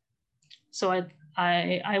so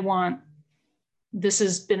I want, this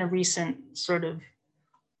has been a recent sort of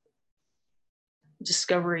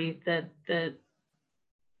discovery that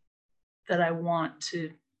I want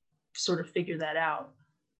to sort of figure that out.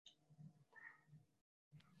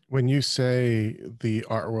 When you say the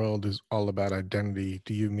art world is all about identity,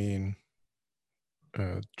 do you mean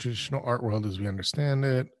traditional art world as we understand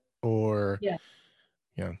it, or yeah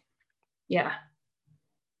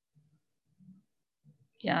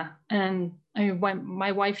And I mean,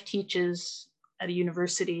 my wife teaches at a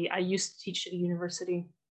university. I used to teach at a university,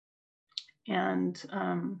 and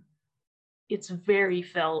it's very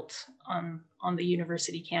felt on the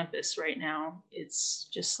university campus right now. It's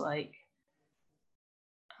just like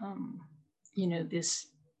you know, this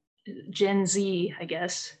Gen Z, I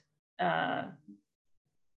guess,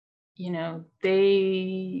 you know,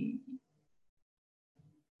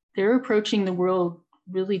 they're approaching the world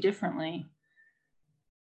really differently,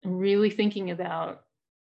 and really thinking about,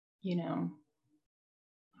 you know,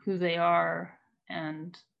 who they are,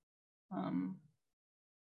 and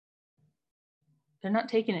they're not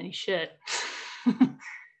taking any shit.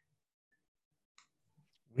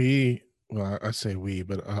 Well, I say we,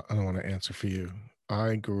 but I don't want to answer for you.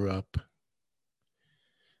 I grew up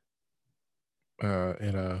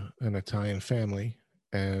in an Italian family,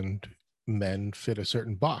 and men fit a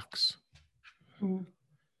certain box.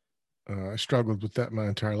 I struggled with that my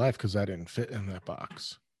entire life because I didn't fit in that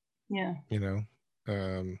box. Yeah. You know,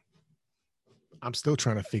 I'm still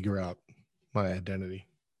trying to figure out my identity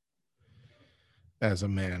as a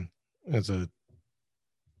man, as a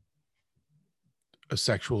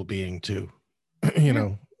sexual being too. You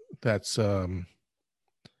know, that's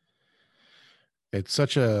it's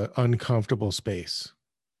such a uncomfortable space,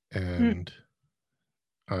 and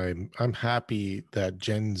I'm happy that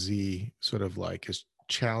Gen Z sort of like has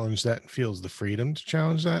challenged that and feels the freedom to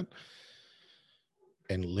challenge that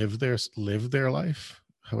and live their life.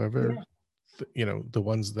 However, you know, the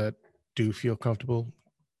ones that do feel comfortable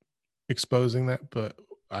exposing that, but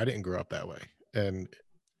I didn't grow up that way, and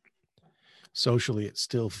socially it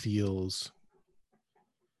still feels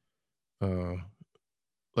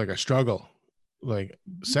like a struggle. Like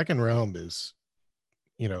Second Realm is,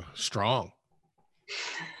 you know, strong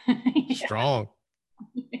strong,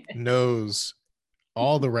 knows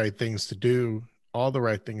all the right things to do, all the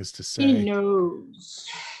right things to say.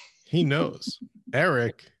 He knows.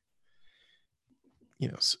 Eric, you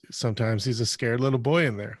know, sometimes he's a scared little boy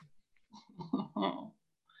in there,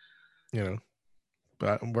 you know,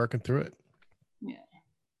 but I'm working through it. Yeah.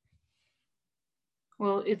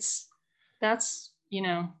 Well, that's, you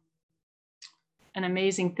know, an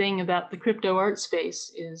amazing thing about the crypto art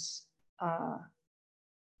space is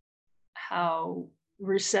how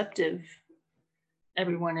receptive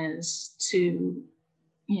everyone is to,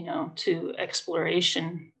 you know, to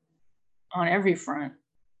exploration on every front.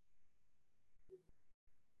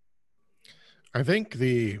 I think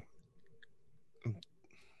there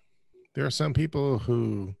are some people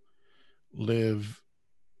who live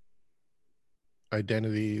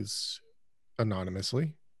identities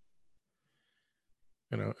anonymously,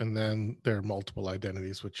 you know, and then there are multiple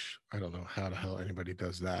identities, which I don't know how the hell anybody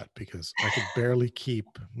does that, because I could barely keep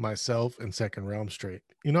myself and Second Realm straight.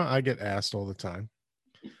 You know, I get asked all the time,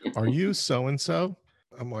 are you so-and-so?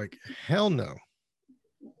 I'm like, hell no.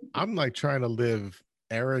 I'm like trying to live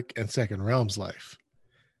Eric and Second Realm's life.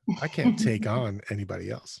 I can't take on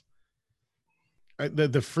anybody else.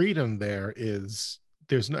 The freedom there is,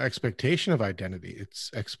 there's no expectation of identity.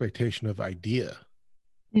 It's expectation of idea.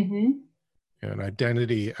 And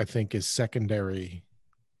identity, I think, is secondary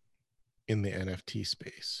in the NFT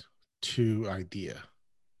space to idea.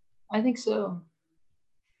 I think so.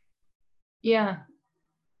 Yeah.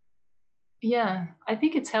 Yeah, I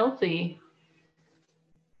think it's healthy.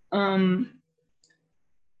 And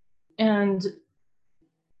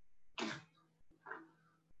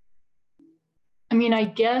I mean, I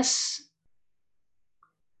guess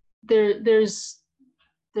there's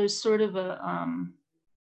sort of a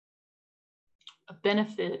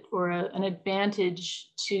benefit or an advantage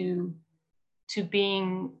to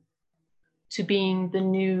being the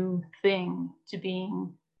new thing, to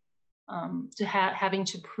being having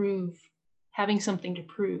to prove, having something to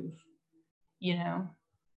prove, you know.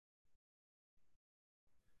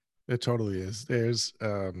 It totally is. There's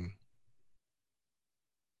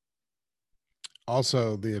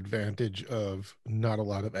also the advantage of not a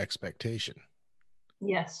lot of expectation.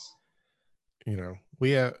 Yes. You know,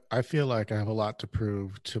 I feel like I have a lot to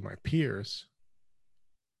prove to my peers,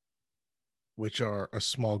 which are a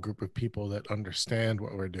small group of people that understand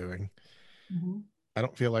what we're doing. I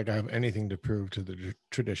don't feel like I have anything to prove to the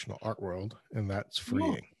traditional art world, and that's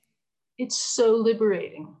freeing. Yeah. It's so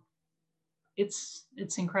liberating. It's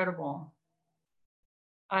incredible.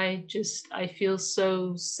 I feel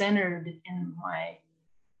so centered in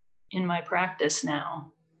my practice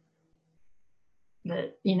now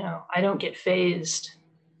that, you know, I don't get phased.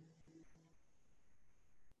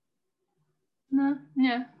 No,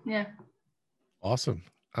 yeah. Awesome.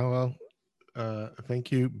 Oh, well,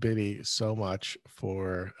 thank you, Bittty, so much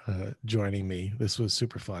for joining me. This was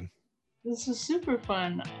super fun. This was super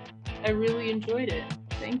fun. I really enjoyed it.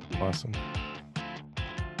 Thank you. Awesome.